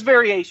 and there's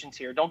variations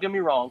here. Don't get me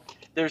wrong.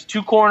 There's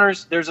 2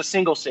 corners. There's a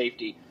single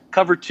safety.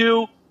 Cover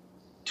 2,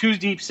 2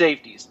 deep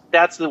safeties.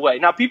 That's the way.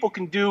 Now, people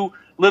can do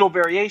little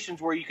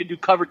variations where you could do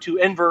cover 2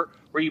 invert,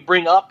 where you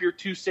bring up your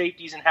 2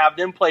 safeties and have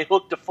them play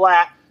hook to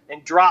flat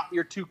and drop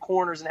your 2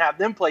 corners and have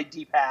them play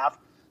deep half.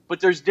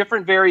 But there's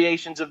different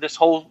variations of this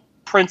whole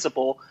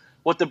principle.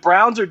 What the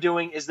Browns are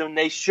doing is when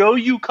they show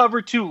you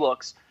cover 2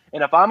 looks,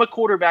 and if I'm a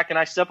quarterback and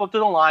I step up to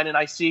the line and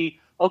I see,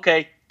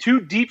 okay,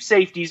 2 deep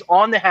safeties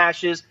on the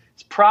hashes,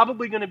 it's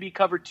probably going to be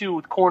cover 2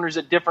 with corners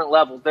at different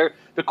levels.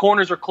 The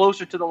corners are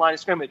closer to the line of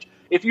scrimmage.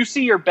 If you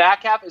see your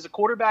back half as a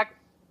quarterback,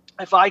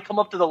 if I come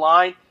up to the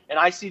line and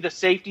I see the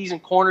safeties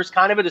and corners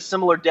kind of at a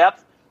similar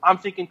depth, I'm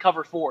thinking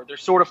cover 4. They're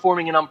sort of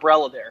forming an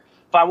umbrella there.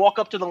 If I walk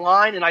up to the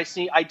line and I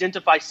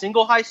identify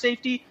single high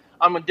safety,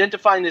 I'm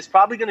identifying this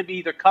probably going to be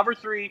either cover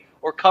 3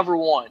 or cover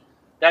 1.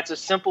 That's as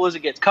simple as it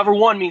gets. Cover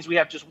 1 means we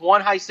have just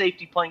one high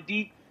safety playing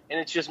deep, and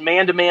it's just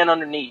man-to-man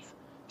underneath.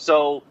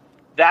 So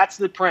that's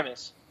the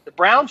premise. The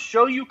Browns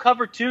show you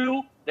cover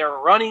 2, they're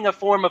running a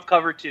form of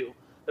cover 2.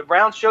 The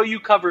Browns show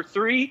you cover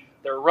 3,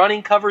 they're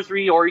running cover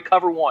 3 or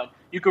cover 1.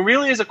 You can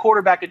really, as a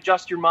quarterback,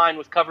 adjust your mind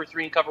with cover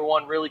 3 and cover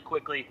 1 really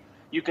quickly.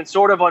 You can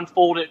sort of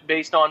unfold it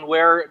based on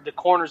where the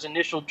corner's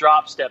initial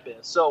drop step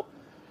is. So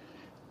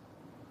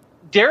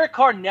Derek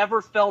Carr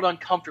never felt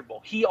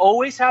uncomfortable. He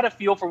always had a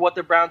feel for what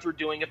the Browns were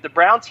doing. If the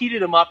Browns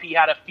heated him up, he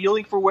had a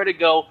feeling for where to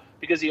go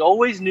because he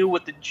always knew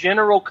what the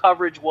general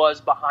coverage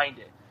was behind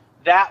it.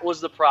 That was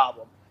the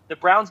problem. The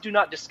Browns do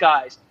not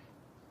disguise.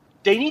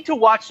 They need to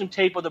watch some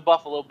tape of the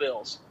Buffalo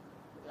Bills.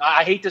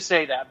 I hate to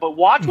say that, but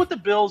watch what the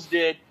Bills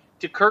did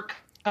to Kirk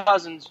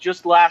Cousins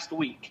just last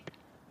week.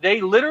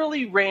 They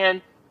literally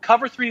ran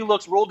cover 3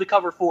 looks, rolled to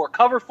cover 4.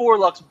 Cover 4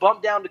 looks,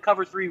 bumped down to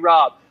cover 3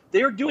 Rob.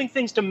 They are doing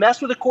things to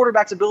mess with a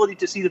quarterback's ability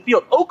to see the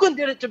field. Oakland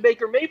did it to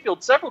Baker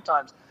Mayfield several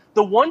times.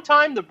 The one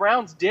time the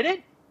Browns did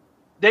it,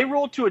 they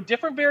rolled to a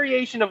different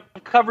variation of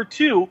cover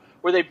 2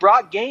 where they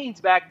brought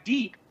Gaines back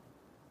deep,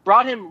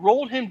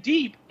 rolled him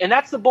deep, and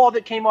that's the ball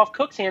that came off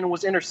Cook's hand and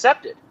was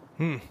intercepted.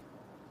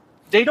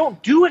 They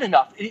don't do it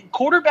enough.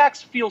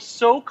 Quarterbacks feel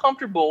so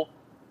comfortable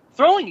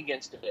throwing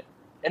against it.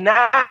 And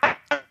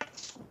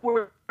that's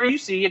where you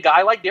see a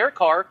guy like Derek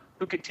Carr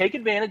who could take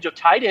advantage of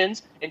tight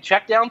ends and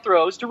check down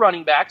throws to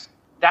running backs.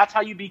 That's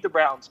how you beat the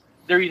Browns.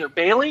 They're either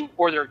bailing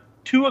or they're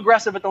too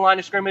aggressive at the line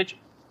of scrimmage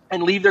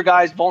and leave their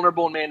guys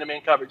vulnerable in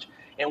man-to-man coverage.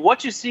 And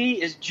what you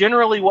see is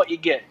generally what you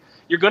get.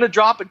 You're going to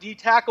drop a D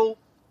tackle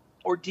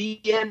or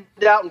D end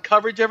out in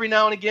coverage every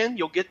now and again.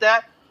 You'll get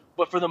that.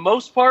 But for the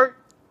most part,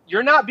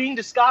 you're not being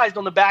disguised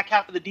on the back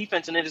half of the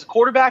defense. And as a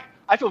quarterback,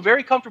 I feel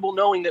very comfortable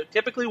knowing that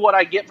typically what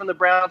I get from the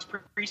Browns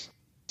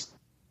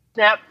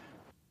pre-snap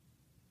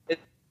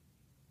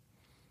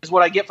is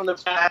what I get from the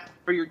snap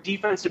for your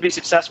defense to be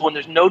successful, and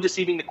there's no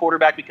deceiving the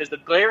quarterback because the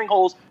glaring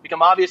holes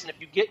become obvious. And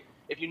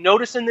if you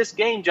notice in this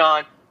game,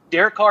 John,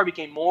 Derek Carr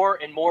became more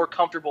and more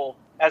comfortable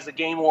as the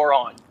game wore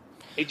on.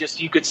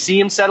 You could see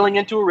him settling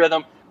into a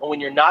rhythm. And when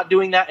you're not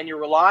doing that and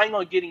you're relying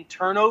on getting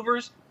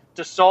turnovers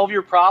to solve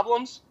your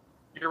problems,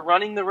 you're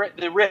running the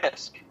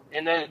risk.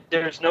 And then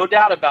there's no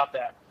doubt about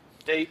that.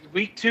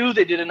 Week 2,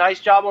 they did a nice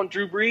job on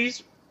Drew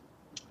Brees,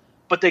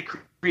 but they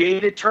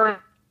created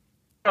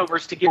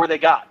turnovers to get where they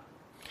got.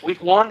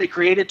 Week 1, they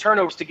created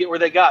turnovers to get where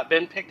they got.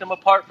 Ben picked them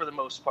apart for the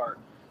most part.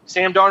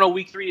 Sam Darnold,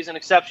 week 3 is an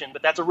exception,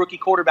 but that's a rookie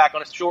quarterback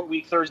on a short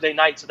week Thursday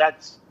night, so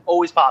that's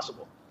always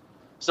possible.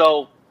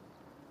 So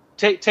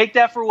take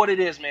that for what it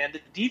is, man.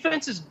 The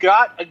defense has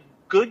got a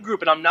good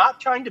group, and I'm not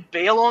trying to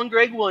bail on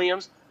Greg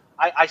Williams.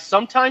 I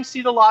sometimes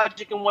see the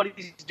logic in what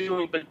he's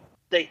doing, but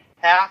they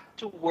have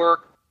to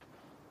work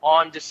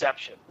on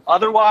deception.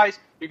 Otherwise,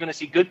 you're going to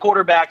see good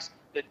quarterbacks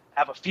that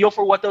have a feel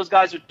for what those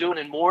guys are doing,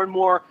 and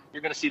more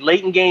you're going to see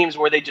late in games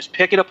where they just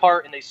pick it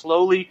apart and they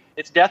slowly –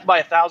 it's death by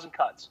 1,000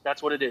 cuts.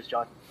 That's what it is,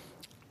 John.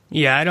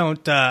 Yeah, I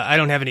don't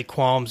have any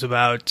qualms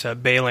about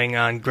bailing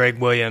on Greg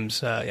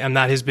Williams. I'm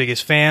not his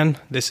biggest fan.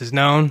 This is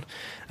known,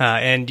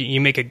 and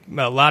you make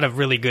a lot of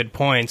really good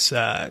points.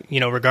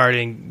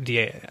 Regarding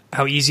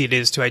how easy it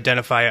is to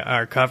identify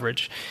our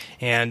coverage,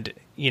 and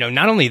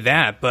not only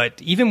that,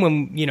 but even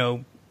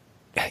when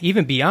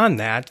even beyond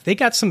that, they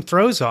got some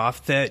throws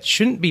off that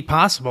shouldn't be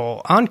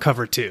possible on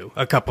cover 2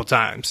 a couple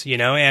times.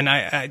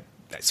 And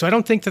so I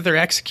don't think that they're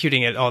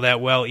executing it all that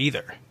well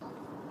either.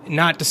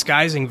 Not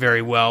disguising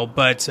very well,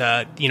 but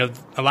a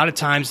lot of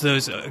times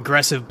those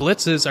aggressive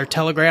blitzes are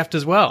telegraphed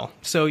as well.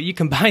 So you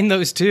combine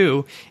those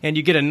two, and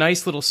you get a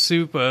nice little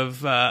soup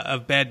of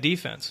bad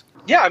defense.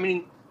 Yeah, I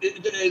mean,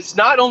 it's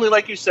not only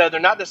like you said, they're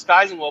not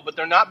disguising well, but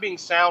they're not being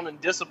sound and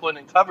disciplined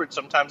and coverage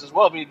sometimes as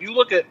well. I mean, if you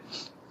look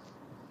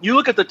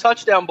at the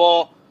touchdown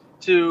ball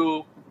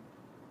to,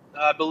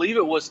 I believe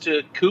it was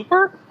to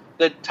Cooper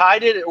that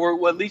tied it,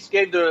 or at least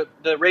gave the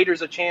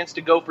Raiders a chance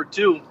to go for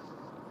 2.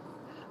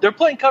 They're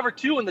playing cover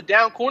 2, and the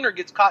down corner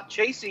gets caught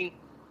chasing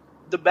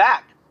the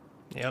back.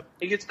 Yep.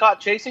 He gets caught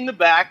chasing the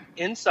back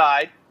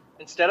inside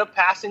instead of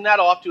passing that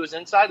off to his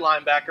inside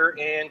linebacker,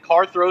 and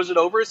Carr throws it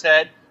over his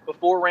head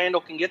before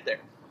Randall can get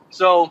there.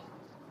 So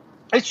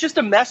it's just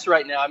a mess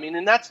right now. I mean,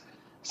 and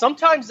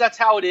sometimes that's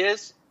how it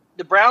is.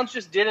 The Browns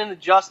just didn't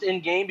adjust in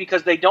game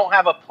because they don't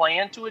have a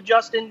plan to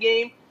adjust in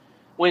game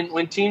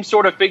when teams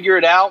sort of figure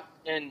it out.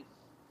 And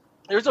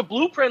there's a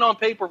blueprint on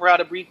paper for how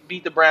to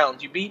beat the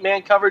Browns. You beat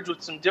man coverage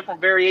with some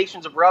different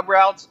variations of rub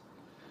routes.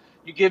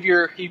 You give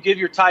your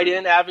tight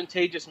end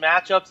advantageous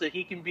matchups that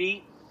he can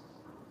beat,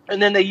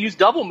 and then they use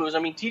double moves. I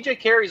mean, TJ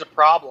Carey's a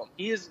problem.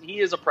 He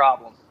is a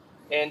problem,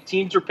 and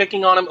teams are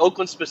picking on him.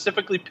 Oakland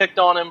specifically picked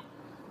on him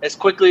as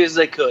quickly as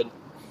they could.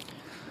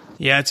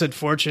 Yeah, it's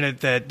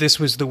unfortunate that this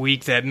was the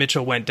week that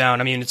Mitchell went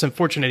down. I mean, it's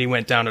unfortunate he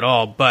went down at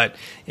all, but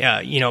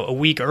a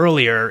week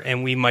earlier,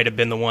 and we might have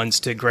been the ones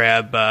to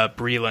grab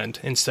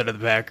Breeland instead of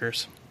the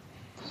Packers.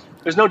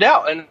 There's no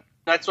doubt, and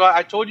that's why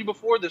I told you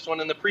before this one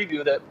in the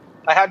preview that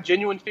I have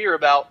genuine fear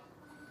about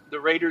the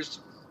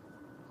Raiders'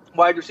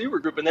 wide receiver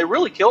group, and they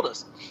really killed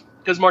us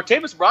because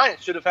Martavis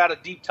Bryant should have had a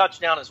deep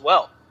touchdown as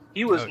well.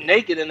 He was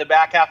naked in the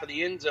back half of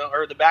the end zone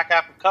or the back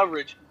half of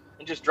coverage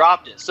and just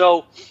dropped it.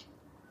 So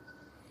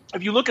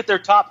if you look at their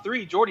top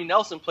 3, Jordy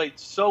Nelson played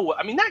so well.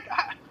 I mean,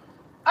 I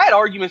had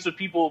arguments with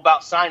people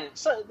about signing.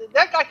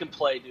 That guy can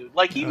play, dude.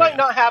 Like, he might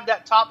not have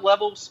that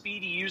top-level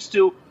speed he used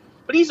to,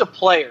 but he's a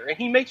player, and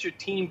he makes your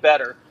team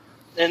better.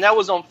 And that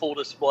was on full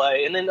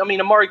display. And then, I mean,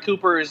 Amari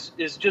Cooper is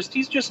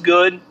just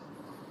good,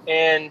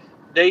 and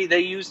they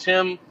used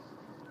him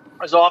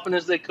as often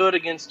as they could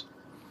against,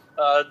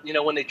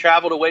 when they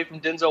traveled away from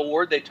Denzel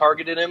Ward, they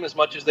targeted him as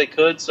much as they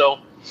could. So,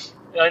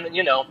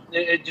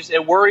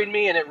 it worried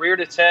me, and it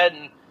reared its head,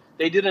 and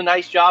they did a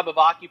nice job of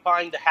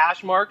occupying the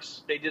hash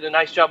marks. They did a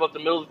nice job up the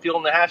middle of the field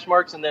in the hash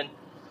marks, and then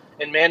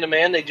in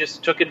man-to-man, they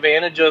just took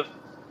advantage of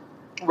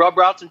rub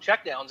routes and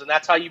checkdowns, and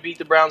that's how you beat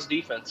the Browns'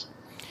 defense.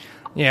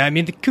 Yeah, I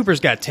mean, Cooper's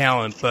got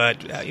talent,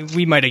 but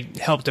we might have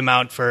helped him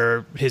out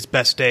for his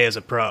best day as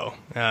a pro.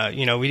 I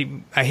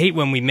hate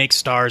when we make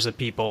stars of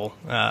people,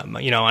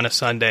 on a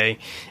Sunday,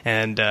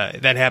 and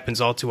that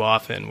happens all too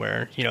often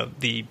where,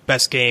 the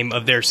best game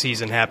of their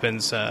season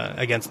happens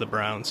against the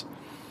Browns.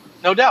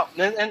 No doubt.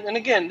 And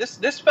again,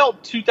 this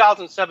felt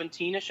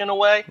 2017-ish in a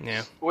way,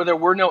 where there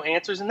were no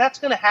answers, and that's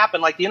going to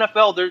happen. Like the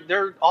NFL,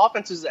 they're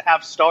offenses that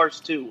have stars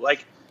too.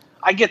 Like,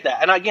 I get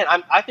that. And again,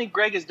 I think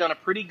Greg has done a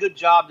pretty good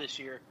job this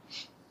year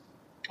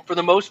for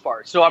the most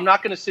part. So I'm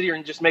not going to sit here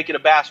and just make it a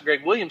bash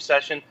Greg Williams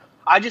session.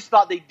 I just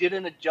thought they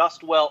didn't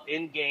adjust well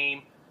in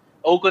game.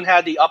 Oakland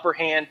had the upper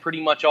hand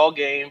pretty much all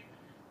game,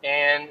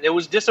 and it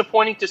was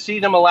disappointing to see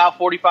them allow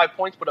 45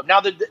 points put up. Now,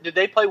 did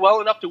they play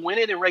well enough to win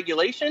it in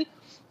regulation?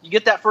 You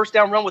get that first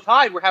down run with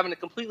Hyde, we're having a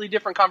completely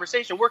different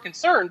conversation. We're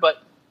concerned,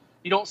 but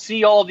you don't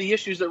see all of the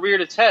issues that reared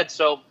its head.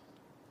 So,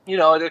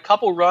 a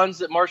couple runs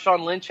that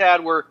Marshawn Lynch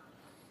had were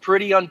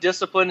pretty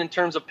undisciplined in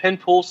terms of pin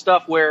pull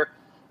stuff where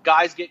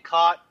guys get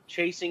caught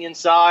chasing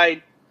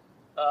inside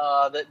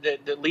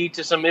that lead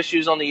to some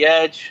issues on the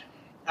edge.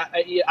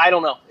 I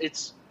don't know.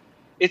 It's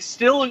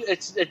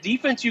a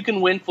defense you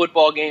can win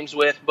football games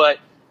with, but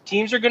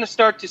teams are going to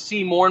start to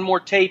see more and more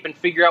tape and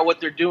figure out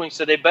what they're doing,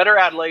 so they better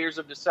add layers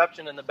of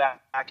deception in the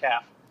back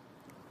half.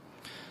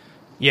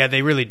 Yeah,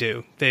 they really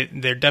do.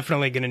 They're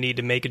definitely going to need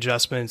to make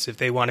adjustments if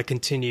they want to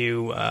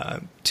continue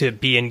to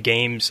be in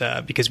games,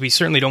 because we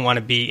certainly don't want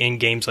to be in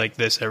games like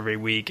this every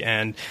week.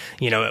 And,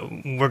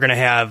 we're going to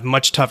have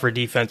much tougher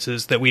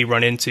defenses that we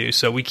run into,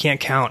 so we can't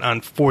count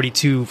on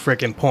 42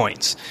 frickin'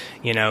 points,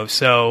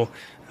 So,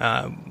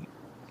 at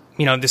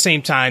the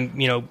same time,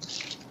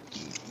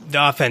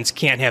 the offense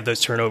can't have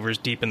those turnovers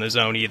deep in the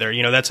zone either.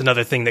 That's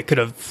another thing that could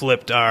have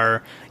flipped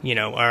our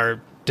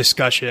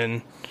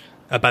discussion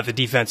about the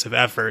defensive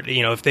effort.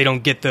 If they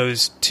don't get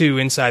those 2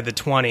 inside the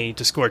 20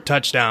 to score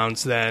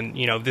touchdowns, then,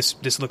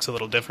 this looks a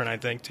little different, I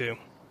think, too.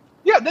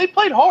 Yeah, they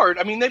played hard.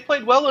 I mean, they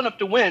played well enough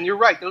to win. You're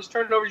right. Those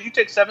turnovers, you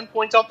take 7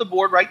 points off the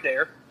board right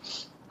there.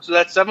 So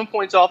that's 7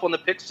 points off on the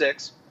pick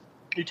 6.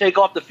 You take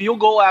off the field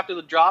goal after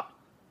the drop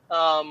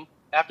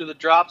after the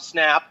drop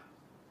snap,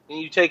 and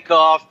you take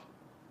off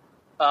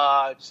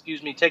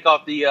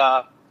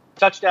the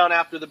touchdown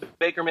after the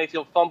Baker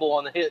Mayfield fumble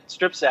on the hit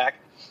strip sack,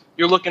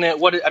 you're looking at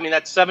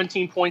that's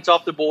 17 points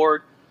off the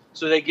board.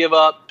 So they give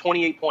up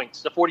 28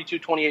 points, the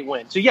 42-28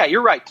 win. So, yeah,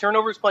 you're right.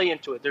 Turnovers play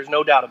into it. There's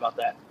no doubt about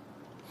that.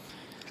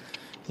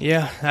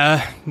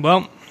 Yeah.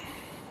 Well,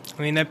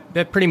 I mean,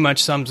 that pretty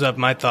much sums up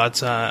my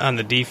thoughts on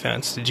the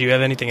defense. Did you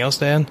have anything else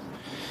to add?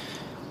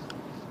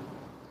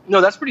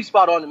 No, that's pretty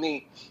spot on to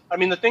me. I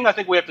mean, the thing I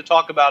think we have to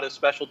talk about is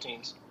special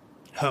teams.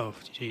 Oh,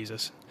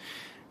 Jesus.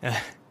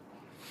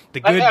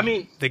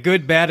 The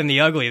good, bad, and the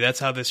ugly. That's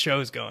how this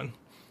show is going.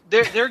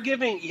 They're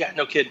giving – yeah,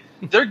 no kidding.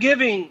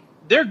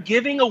 They're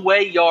giving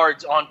away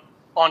yards on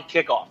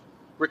kick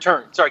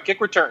return. So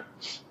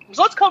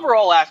let's cover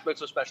all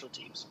aspects of special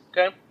teams,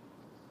 okay?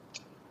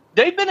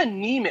 They've been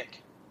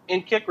anemic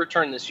in kick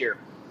return this year.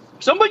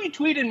 Somebody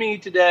tweeted me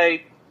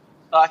today,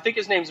 I think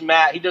his name's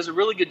Matt. He does a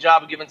really good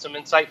job of giving some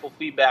insightful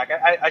feedback.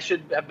 I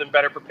should have been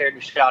better prepared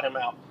to shout him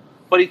out.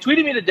 But he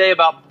tweeted me today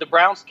about the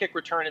Browns' kick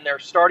return and their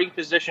starting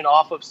position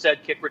off of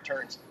said kick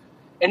returns.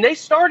 And they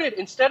started,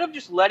 instead of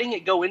just letting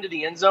it go into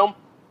the end zone,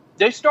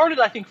 they started,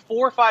 I think,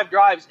 4 or 5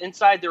 drives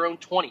inside their own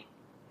 20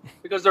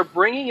 because they're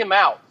bringing him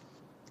out.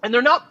 And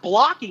they're not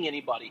blocking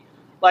anybody.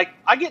 Like,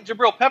 I get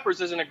Jabril Peppers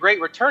isn't a great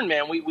return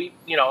man. We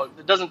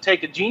it doesn't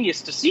take a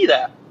genius to see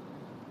that.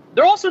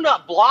 They're also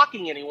not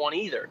blocking anyone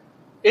either.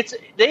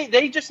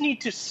 They just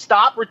need to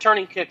stop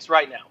returning kicks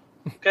right now.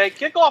 Okay,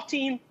 kickoff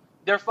team,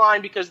 they're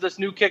fine because this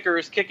new kicker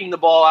is kicking the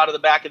ball out of the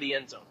back of the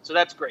end zone. So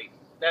that's great.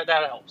 That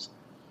helps.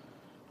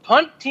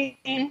 Punt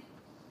team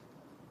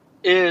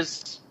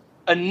is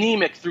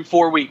anemic through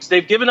 4 weeks.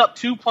 They've given up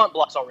 2 punt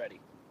blocks already.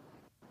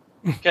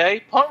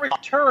 Okay, punt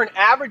return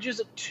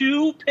averages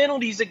 2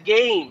 penalties a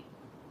game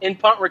in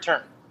punt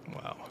return.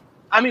 Wow.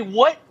 I mean,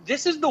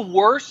 this is the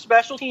worst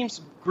special teams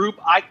group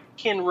I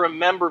can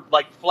remember,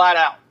 like, flat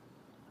out.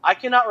 I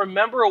cannot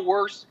remember a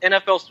worse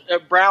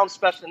NFL Browns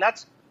special, and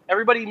that's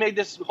everybody made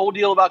this whole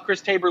deal about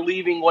Chris Tabor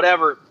leaving,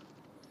 whatever.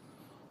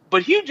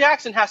 But Hugh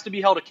Jackson has to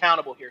be held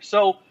accountable here.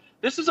 So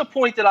this is a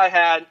point that I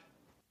had,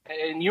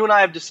 and you and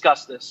I have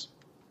discussed this.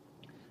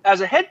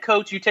 As a head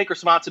coach, you take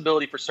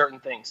responsibility for certain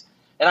things.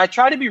 And I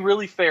try to be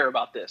really fair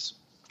about this.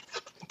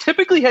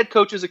 Typically, head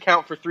coaches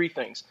account for 3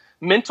 things.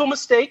 Mental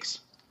mistakes,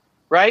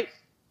 right?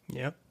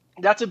 Yep.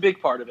 That's a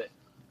big part of it,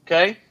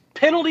 okay?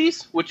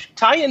 Penalties, which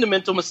tie into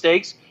mental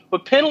mistakes,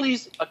 but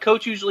penalties, a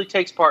coach usually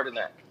takes part in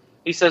that.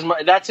 He says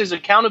that's his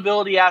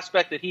accountability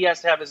aspect, that he has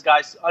to have his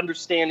guys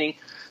understanding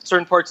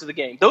certain parts of the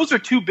game. Those are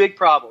 2 big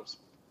problems.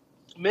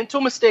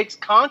 Mental mistakes,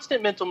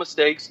 constant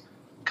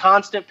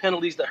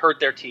penalties that hurt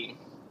their team.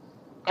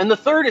 And the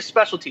third is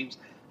special teams.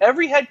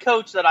 Every head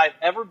coach that I've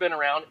ever been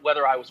around,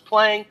 whether I was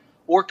playing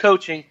or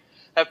coaching,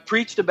 have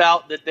preached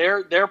about that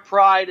their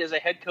pride as a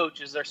head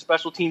coach is their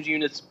special teams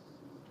units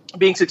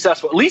being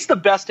successful. At least the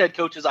best head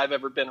coaches I've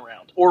ever been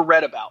around or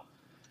read about.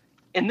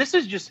 And this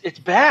is just, it's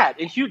bad.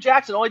 And Hugh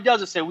Jackson, all he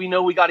does is say, we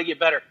know we got to get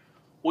better.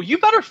 Well, you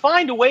better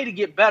find a way to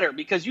get better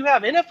because you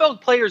have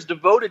NFL players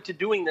devoted to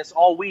doing this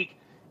all week,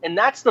 and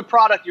that's the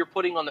product you're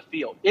putting on the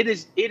field. It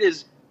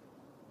is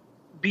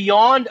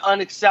beyond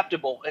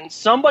unacceptable, and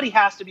somebody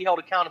has to be held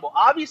accountable.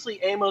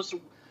 Obviously, Amos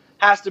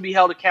has to be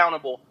held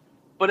accountable,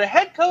 but a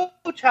head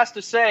coach has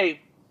to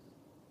say,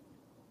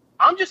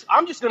 I'm just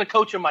going to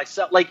coach him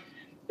myself. Like,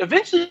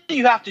 eventually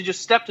you have to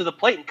just step to the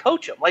plate and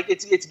coach him. Like,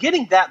 it's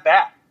getting that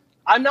bad.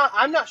 I'm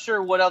not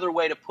sure what other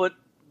way to put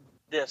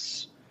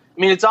this. I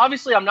mean, it's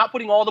obviously I'm not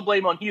putting all the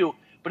blame on Hugh,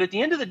 but at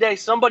the end of the day,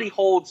 somebody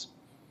holds.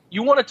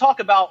 You want to talk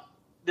about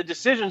the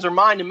decisions are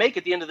mine to make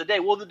at the end of the day.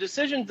 Well, the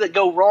decisions that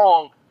go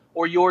wrong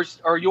are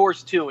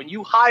yours too. And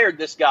you hired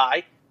this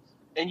guy,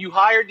 and you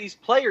hired these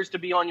players to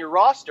be on your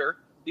roster,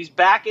 these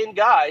back end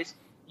guys.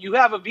 You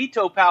have a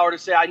veto power to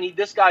say, I need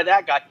this guy,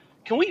 that guy.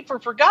 Can we,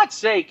 for God's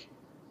sake,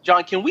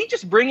 John, can we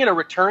just bring in a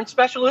return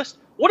specialist?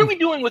 What are we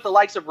doing with the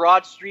likes of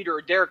Rod Streeter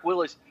or Derek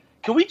Willis?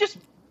 Can we just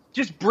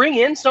bring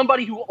in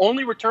somebody who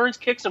only returns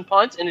kicks and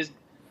punts and is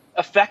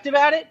effective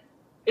at it?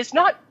 It's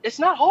not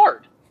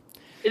hard.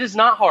 It is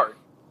not hard.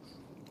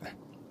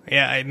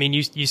 Yeah, I mean,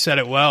 you said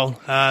it well.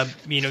 The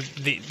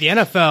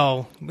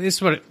NFL,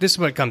 this is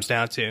what it comes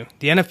down to.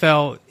 The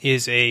NFL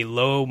is a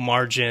low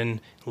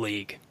margin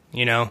league,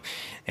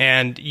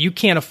 and you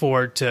can't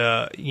afford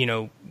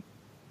to,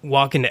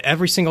 walk into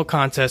every single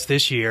contest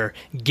this year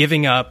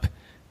giving up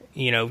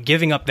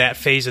that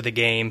phase of the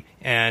game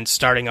and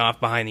starting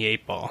off behind the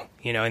 8 ball.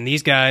 And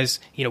these guys,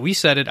 we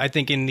said it, I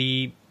think, in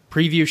the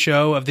preview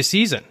show of the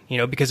season,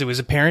 because it was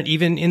apparent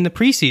even in the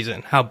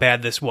preseason how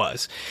bad this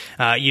was.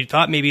 You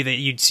thought maybe that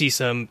you'd see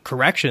some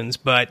corrections,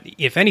 but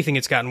if anything,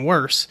 it's gotten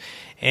worse.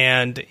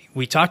 And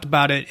we talked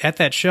about it at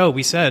that show.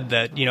 We said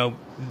that,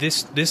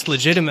 this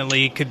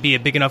legitimately could be a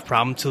big enough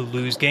problem to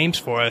lose games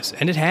for us,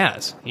 and it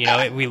has.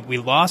 We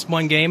lost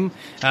one game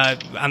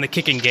on the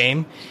kicking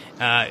game.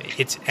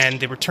 And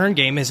the return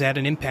game has had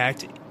an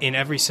impact in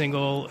every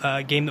single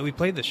game that we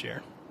played this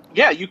year.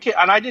 Yeah, you can.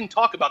 And I didn't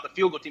talk about the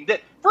field goal team.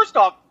 First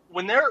off,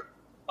 when their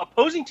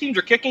opposing teams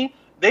are kicking,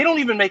 They don't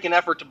even make an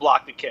effort to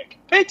block the kick.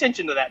 Pay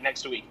attention to that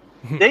next week.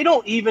 They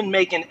don't even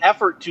make an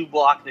effort to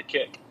block the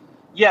kick.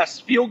 Yes,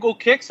 field goal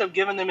kicks have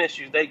given them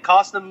issues. They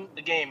cost them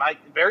the game.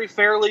 Very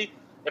fairly,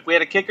 if we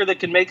had a kicker that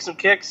could make some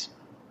kicks,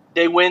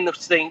 they win the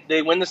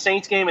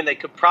Saints game, and they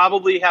could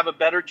probably have a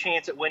better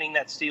chance at winning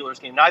that Steelers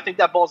game. Now, I think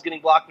that ball's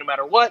getting blocked no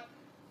matter what,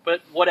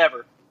 but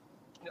whatever.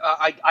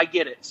 I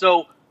get it.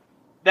 So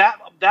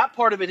that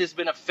part of it has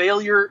been a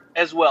failure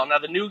as well. Now,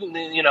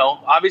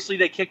 obviously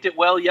they kicked it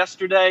well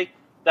yesterday.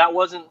 That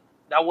wasn't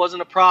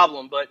a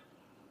problem, but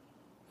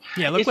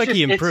yeah, it looked like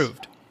he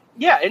improved.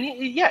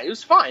 It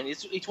was fine.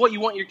 It's what you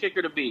want your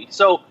kicker to be.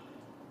 So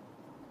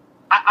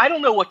I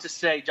don't know what to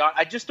say, John.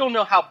 I just don't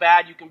know how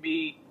bad you can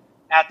be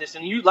at this.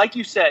 And like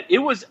you said, it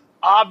was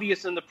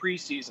obvious in the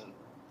preseason,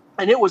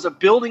 and it was a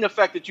building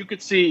effect that you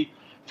could see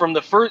from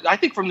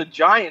the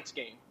Giants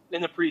game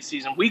in the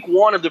preseason, week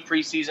 1 of the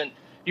preseason.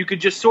 You could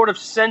just sort of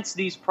sense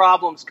these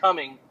problems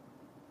coming,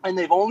 and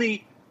they've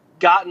only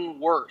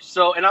gotten worse.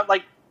 So, and I'm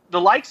like, the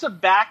likes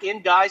of back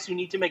end guys who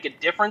need to make a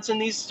difference in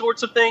these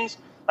sorts of things,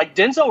 like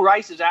Denzel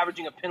Rice is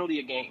averaging a penalty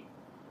a game.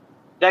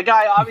 That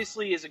guy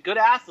obviously is a good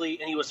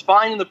athlete, and he was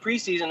fine in the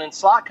preseason in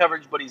slot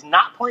coverage, but he's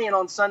not playing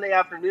on Sunday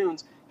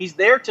afternoons. He's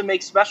there to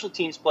make special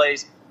teams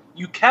plays.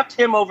 You kept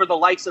him over the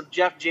likes of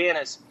Jeff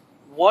Janis.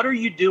 What are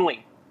you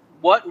doing?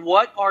 What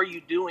are you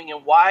doing,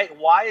 and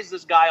why is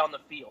this guy on the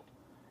field?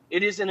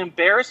 It is an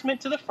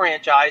embarrassment to the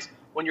franchise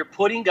when you're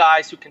putting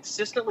guys who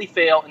consistently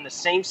fail in the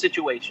same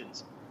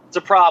situations. It's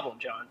a problem,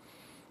 John.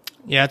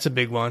 Yeah, it's a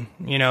big one.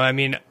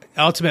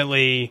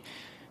 Ultimately,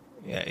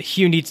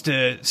 Hugh needs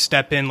to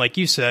step in. Like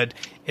you said,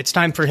 it's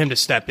time for him to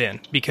step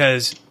in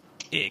because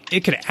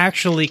it could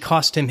actually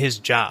cost him his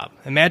job.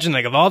 Imagine,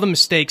 of all the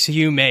mistakes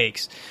Hugh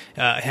makes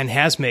and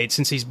has made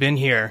since he's been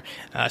here,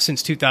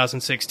 since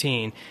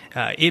 2016,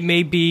 it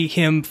may be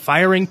him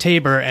firing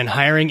Tabor and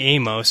hiring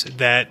Amos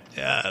that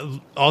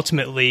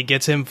ultimately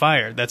gets him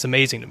fired. That's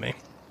amazing to me.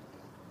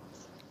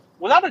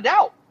 Without a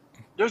doubt.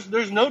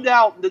 There's no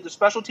doubt that the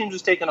special teams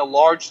has taken a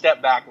large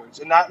step backwards,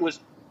 and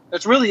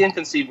that's really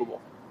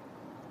inconceivable.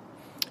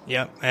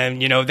 Yeah,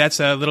 and that's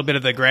a little bit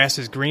of the grass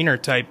is greener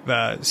type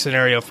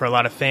scenario for a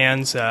lot of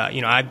fans.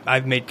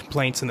 I've made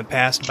complaints in the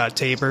past about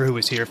Tabor, who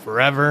was here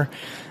forever.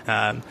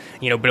 But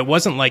it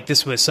wasn't like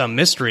this was some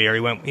mystery, or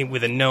he went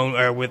with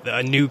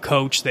a new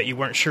coach that you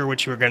weren't sure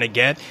what you were going to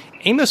get.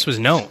 Amos was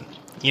known.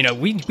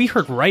 We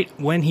heard right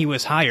when he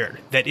was hired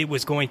that it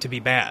was going to be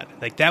bad.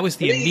 That was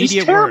the immediate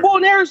He's terrible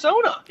word. In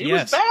Arizona. It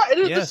was bad.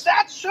 The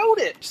stats showed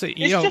it. So,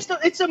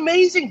 it's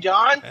amazing,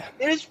 John.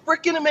 It is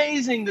freaking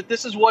amazing that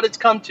this is what it's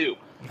come to.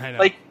 I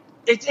know.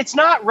 It's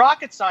not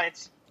rocket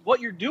science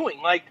what you're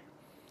doing.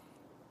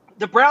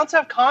 The Browns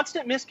have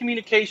constant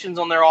miscommunications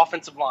on their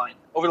offensive line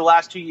over the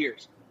last 2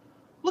 years.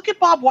 Look at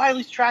Bob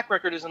Wiley's track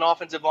record as an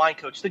offensive line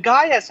coach. The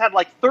guy has had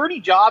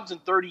 30 jobs in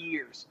 30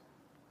 years.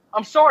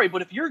 I'm sorry,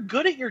 but if you're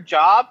good at your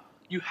job,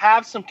 you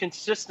have some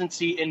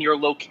consistency in your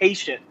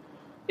location.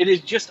 It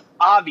is just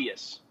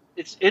obvious.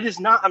 It is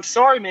not. I'm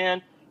sorry,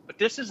 man, but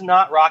this is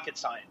not rocket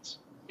science.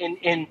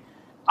 And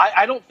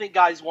I don't think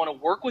guys want to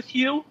work with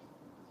you,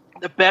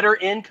 the better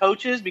end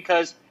coaches,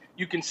 because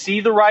you can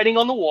see the writing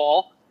on the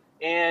wall,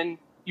 and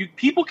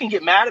people can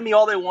get mad at me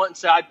all they want and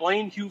say I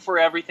blame Hugh for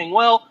everything.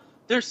 Well,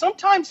 there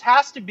sometimes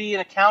has to be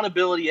an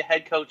accountability a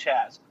head coach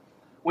has.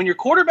 When your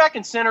quarterback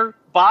and center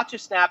botch a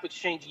snap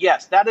exchange,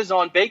 yes, that is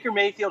on Baker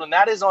Mayfield and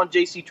that is on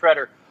J.C.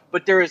 Tretter.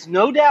 But there is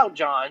no doubt,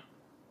 John,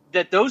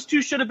 that those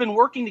two should have been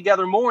working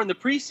together more in the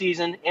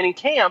preseason and in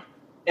camp,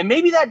 and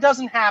maybe that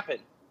doesn't happen.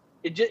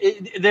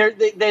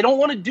 They don't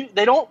want to do.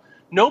 They don't.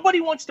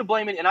 Nobody wants to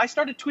blame it. And I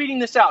started tweeting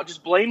this out.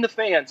 Just blame the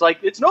fans.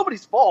 It's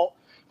nobody's fault,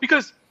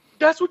 because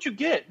that's what you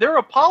get. There are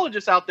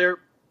apologists out there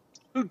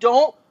who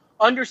don't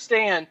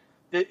understand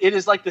that it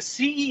is like the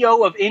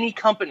CEO of any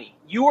company.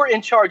 You are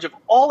in charge of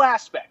all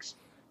aspects.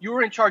 You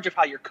are in charge of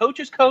how your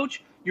coaches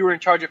coach. You are in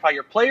charge of how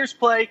your players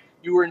play.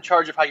 You are in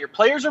charge of how your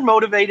players are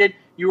motivated.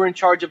 You are in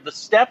charge of the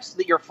steps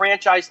that your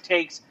franchise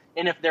takes.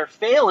 And if they're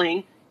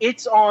failing,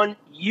 it's on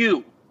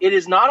you. It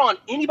is not on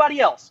anybody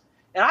else.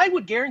 And I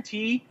would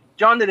guarantee,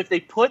 John, that if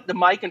they put the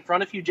mic in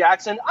front of Hugh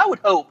Jackson, I would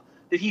hope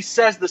that he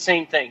says the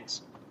same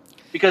things.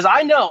 Because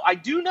I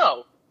do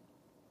know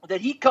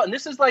that and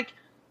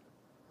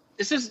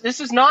this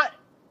is not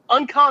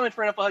uncommon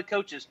for NFL head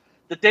coaches,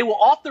 that they will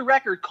off the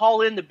record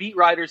call in the beat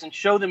writers and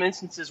show them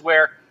instances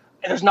where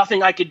there's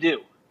nothing I could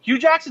do. Hugh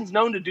Jackson's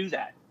known to do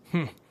that.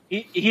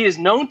 He is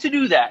known to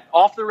do that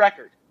off the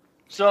record.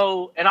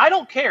 So, and I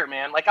don't care,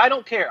 man. I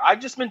don't care. I've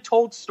just been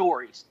told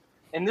stories.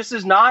 And this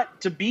is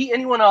not to beat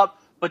anyone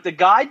up, but the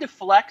guy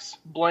deflects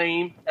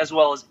blame as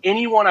well as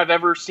anyone I've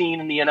ever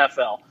seen in the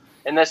NFL.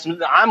 And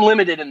I'm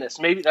limited in this.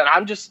 Maybe that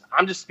I'm just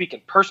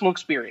speaking personal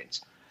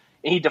experience.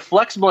 And he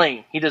deflects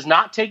blame. He does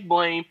not take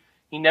blame.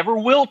 He never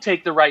will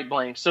take the right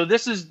blame. So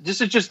this is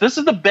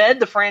the bed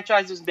the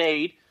franchise has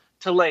made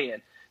to lay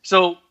in.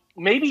 So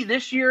maybe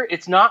this year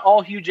it's not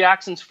all Hugh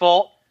Jackson's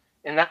fault,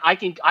 and that I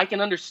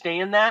can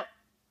understand that.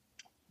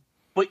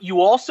 But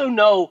you also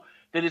know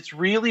that it's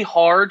really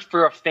hard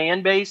for a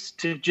fan base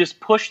to just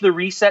push the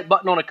reset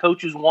button on a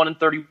coach who's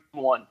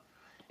 1-31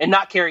 and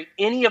not carry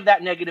any of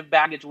that negative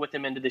baggage with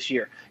him into this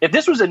year. If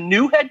this was a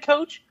new head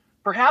coach,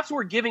 perhaps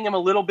we're giving him a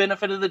little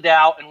benefit of the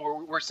doubt and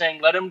we're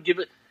saying let him give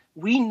it.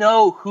 We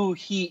know who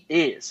he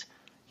is.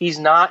 He's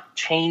not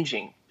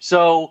changing.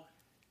 So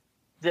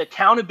the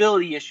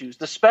accountability issues,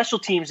 the special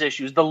teams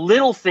issues, the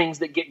little things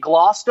that get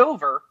glossed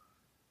over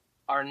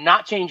are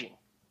not changing.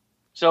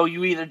 So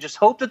you either just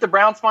hope that the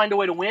Browns find a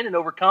way to win and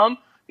overcome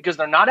because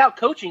they're not out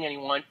coaching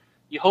anyone.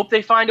 You hope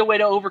they find a way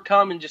to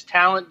overcome and just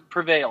talent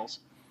prevails.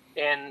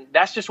 And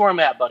that's just where I'm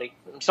at, buddy.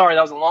 I'm sorry,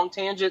 that was a long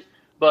tangent,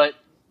 but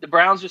the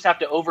Browns just have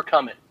to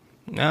overcome it.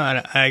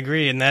 No, I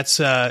agree, and that's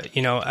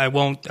I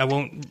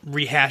won't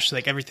rehash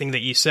like everything that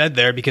you said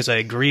there because I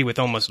agree with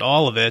almost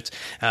all of it.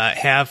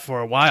 Have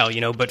for a while,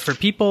 but for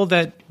people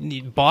that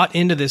bought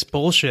into this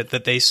bullshit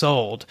that they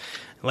sold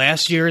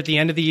last year at the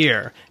end of the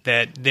year,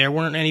 that there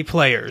weren't any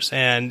players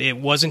and it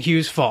wasn't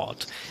Hugh's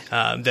fault,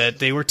 that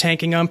they were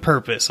tanking on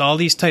purpose, all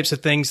these types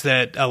of things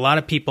that a lot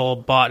of people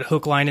bought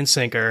hook, line, and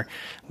sinker.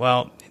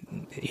 Well,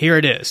 here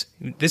it is.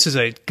 This is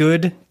a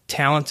good,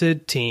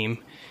 talented team,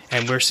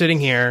 and we're sitting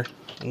here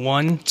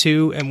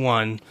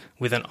 1-2-1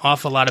 with an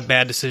awful lot of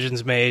bad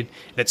decisions made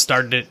that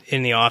started it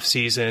in the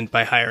offseason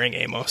by hiring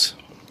Amos.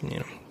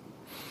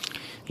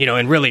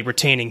 And really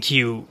retaining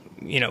Hugh,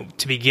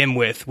 to begin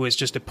with was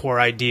just a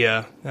poor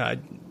idea.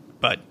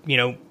 But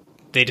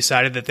they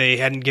decided that they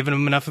hadn't given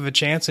him enough of a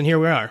chance, and here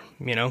we are,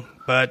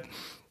 But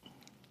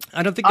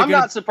I don't think I'm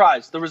not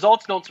surprised. The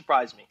results don't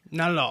surprise me.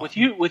 Not at all.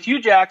 With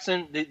Hugh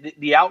Jackson,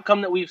 the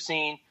outcome that we've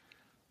seen,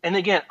 and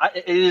again,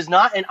 it is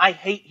not an I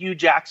hate Hugh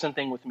Jackson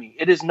thing with me.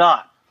 It is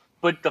not.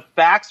 But the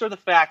facts are the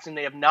facts, and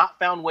they have not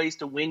found ways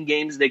to win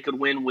games they could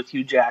win with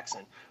Hugh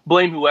Jackson.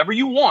 Blame whoever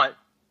you want,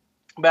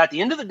 but at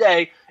the end of the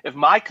day, if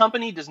my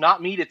company does not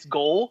meet its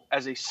goal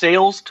as a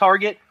sales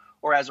target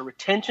or as a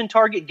retention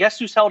target, guess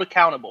who's held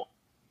accountable?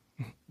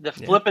 The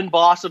flipping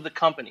boss of the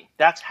company.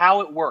 That's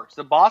how it works.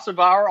 The boss of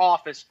our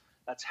office,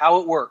 that's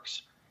how it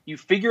works. You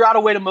figure out a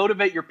way to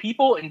motivate your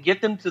people and get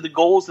them to the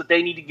goals that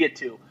they need to get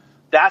to.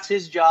 That's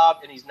his job,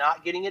 and he's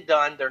not getting it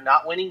done. They're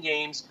not winning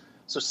games.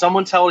 So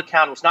someone's held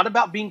accountable. It's not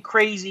about being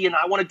crazy and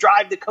I want to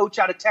drive the coach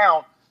out of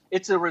town.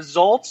 It's a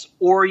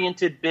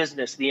results-oriented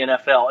business, the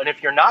NFL. And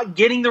if you're not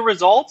getting the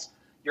results,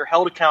 you're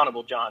held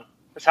accountable, John.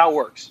 That's how it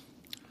works.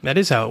 That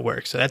is how it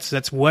works.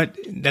 That's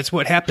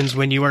what happens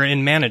when you are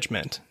in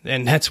management,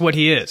 and that's what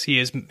he is. He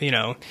is,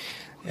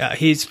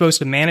 he's supposed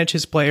to manage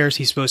his players.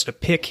 He's supposed to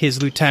pick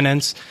his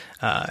lieutenants,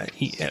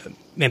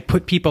 and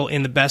put people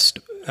in the best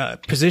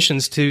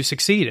positions to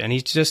succeed. And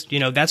he's just,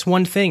 that's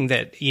one thing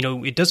that,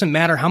 it doesn't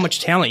matter how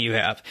much talent you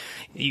have.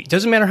 It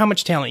doesn't matter how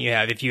much talent you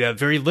have. If you have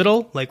very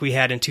little, like we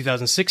had in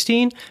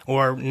 2016,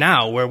 or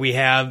now where we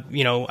have,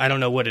 I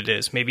don't know what it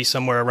is, maybe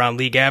somewhere around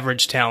league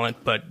average talent,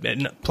 but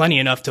plenty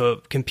enough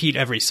to compete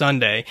every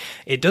Sunday.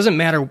 It doesn't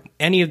matter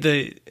any of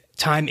the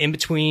time in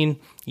between.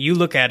 You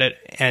look at it,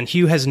 and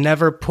Hugh has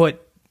never put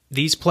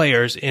these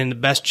players in the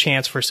best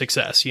chance for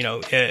success,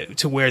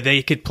 to where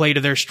they could play to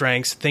their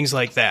strengths, things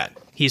like that.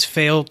 He's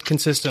failed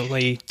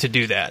consistently to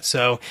do that.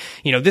 So,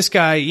 this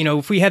guy,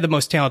 if we had the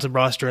most talented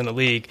roster in the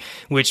league,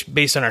 which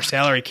based on our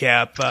salary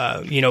cap,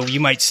 you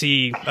might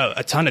see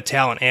a ton of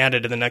talent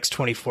added in the next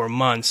 24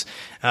 months.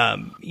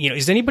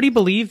 Does anybody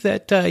believe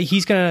that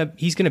he's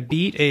gonna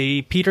beat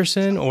a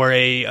Peterson or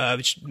a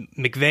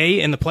McVay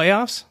in the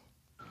playoffs?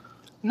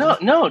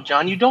 No,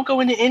 John. You don't go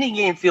into any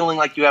game feeling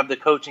like you have the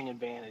coaching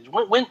advantage.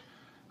 When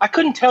I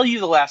couldn't tell you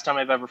the last time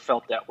I've ever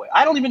felt that way.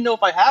 I don't even know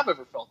if I have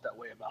ever felt that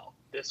way about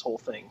this whole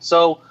thing.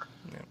 So,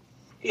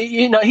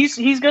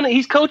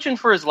 he's coaching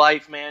for his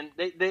life, man.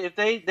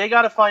 They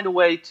got to find a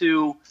way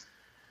to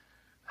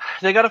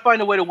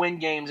win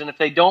games, and if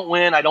they don't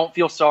win, I don't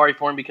feel sorry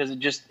for him because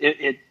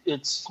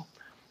it's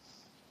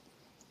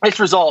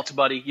results,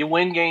 buddy. You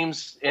win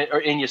games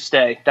and you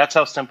stay. That's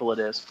how simple it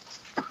is.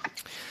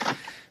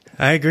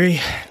 I agree.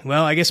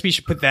 Well, I guess we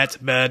should put that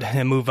to bed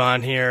and move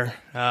on here.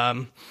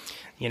 On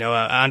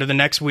to the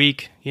next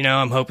week.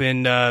 I'm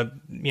hoping,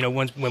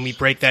 when we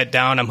break that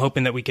down, I'm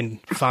hoping that we can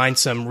find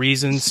some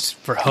reasons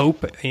for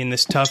hope in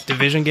this tough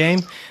division game.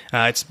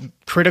 It's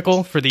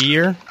critical for the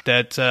year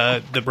that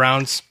the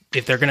Browns,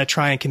 if they're going to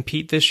try and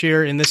compete this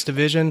year in this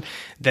division,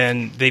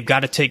 then they've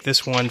got to take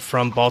this one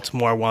from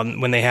Baltimore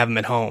when they have them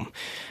at home.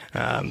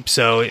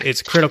 So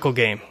it's a critical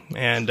game,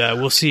 and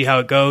we'll see how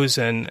it goes.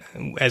 And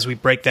as we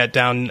break that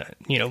down,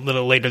 a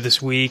little later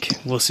this week,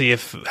 we'll see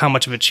how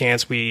much of a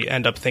chance we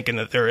end up thinking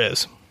that there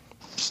is.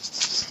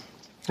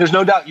 There's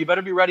no doubt. You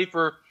better be ready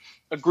for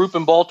a group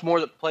in Baltimore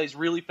that plays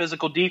really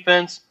physical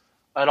defense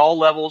at all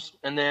levels.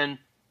 And then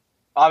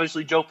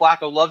obviously Joe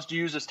Flacco loves to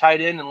use his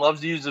tight end and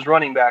loves to use his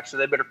running back. So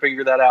they better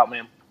figure that out,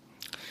 man.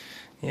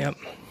 Yep.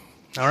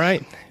 All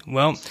right.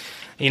 Well,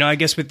 I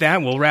guess with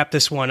that, we'll wrap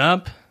this one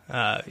up.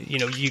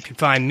 You can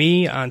find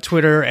me on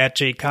Twitter at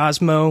Jake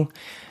Cosmo.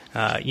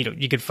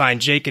 You can find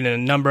Jake in a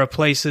number of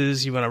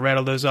places. You want to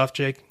rattle those off,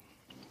 Jake?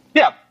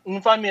 Yeah, you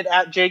can find me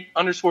at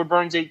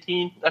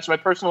Jake_Burns18. That's my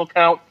personal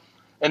account.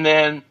 And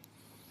then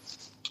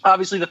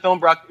obviously the film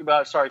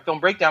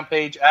breakdown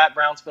page at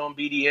Browns Film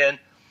BDN,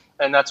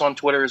 and that's on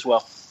Twitter as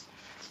well.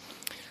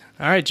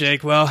 All right,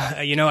 Jake. Well,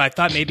 I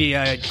thought maybe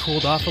I had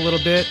cooled off a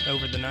little bit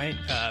over the night,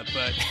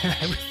 but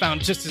I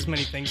found just as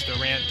many things to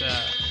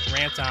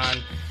rant on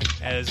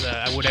as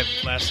I would have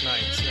last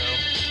night.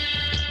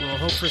 So we'll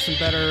hope for some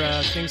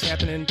better things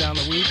happening down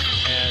the week,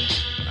 and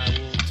I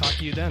will talk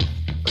to you then.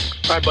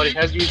 All right, buddy.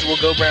 As usual,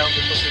 go Browns.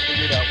 Let's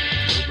figure it out.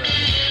 Go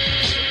Browns.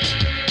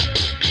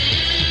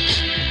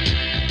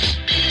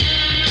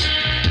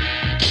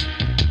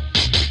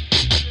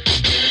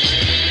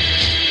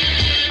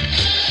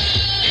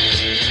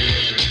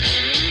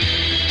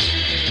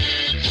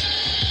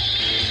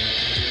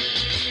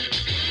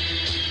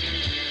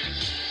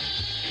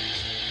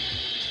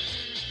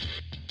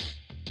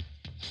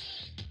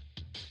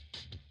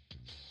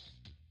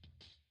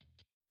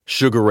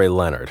 Sugar Ray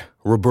Leonard,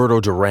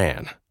 Roberto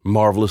Duran,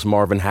 Marvelous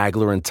Marvin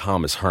Hagler, and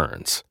Thomas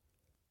Hearns.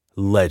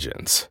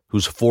 Legends,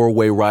 whose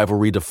four-way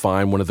rivalry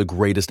defined one of the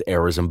greatest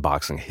eras in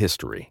boxing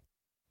history.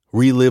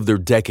 Relive their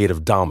decade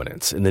of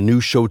dominance in the new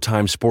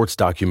Showtime sports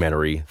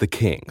documentary, The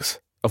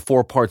Kings, a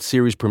 4-part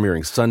series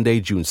premiering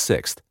Sunday, June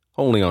 6th,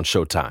 only on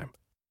Showtime.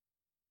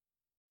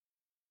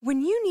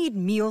 When you need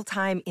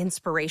mealtime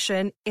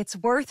inspiration, it's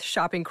worth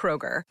shopping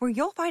Kroger, where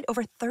you'll find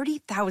over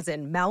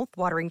 30,000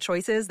 mouth-watering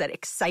choices that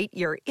excite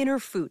your inner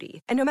foodie.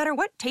 And no matter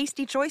what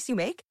tasty choice you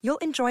make, you'll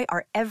enjoy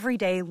our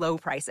everyday low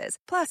prices,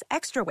 plus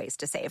extra ways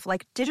to save,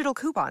 like digital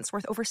coupons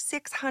worth over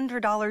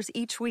 $600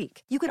 each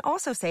week. You can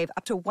also save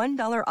up to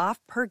 $1 off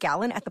per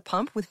gallon at the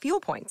pump with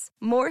fuel points.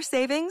 More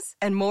savings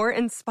and more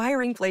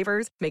inspiring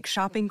flavors make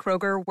shopping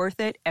Kroger worth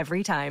it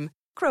every time.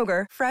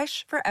 Kroger,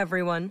 fresh for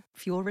everyone.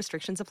 Fuel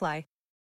restrictions apply.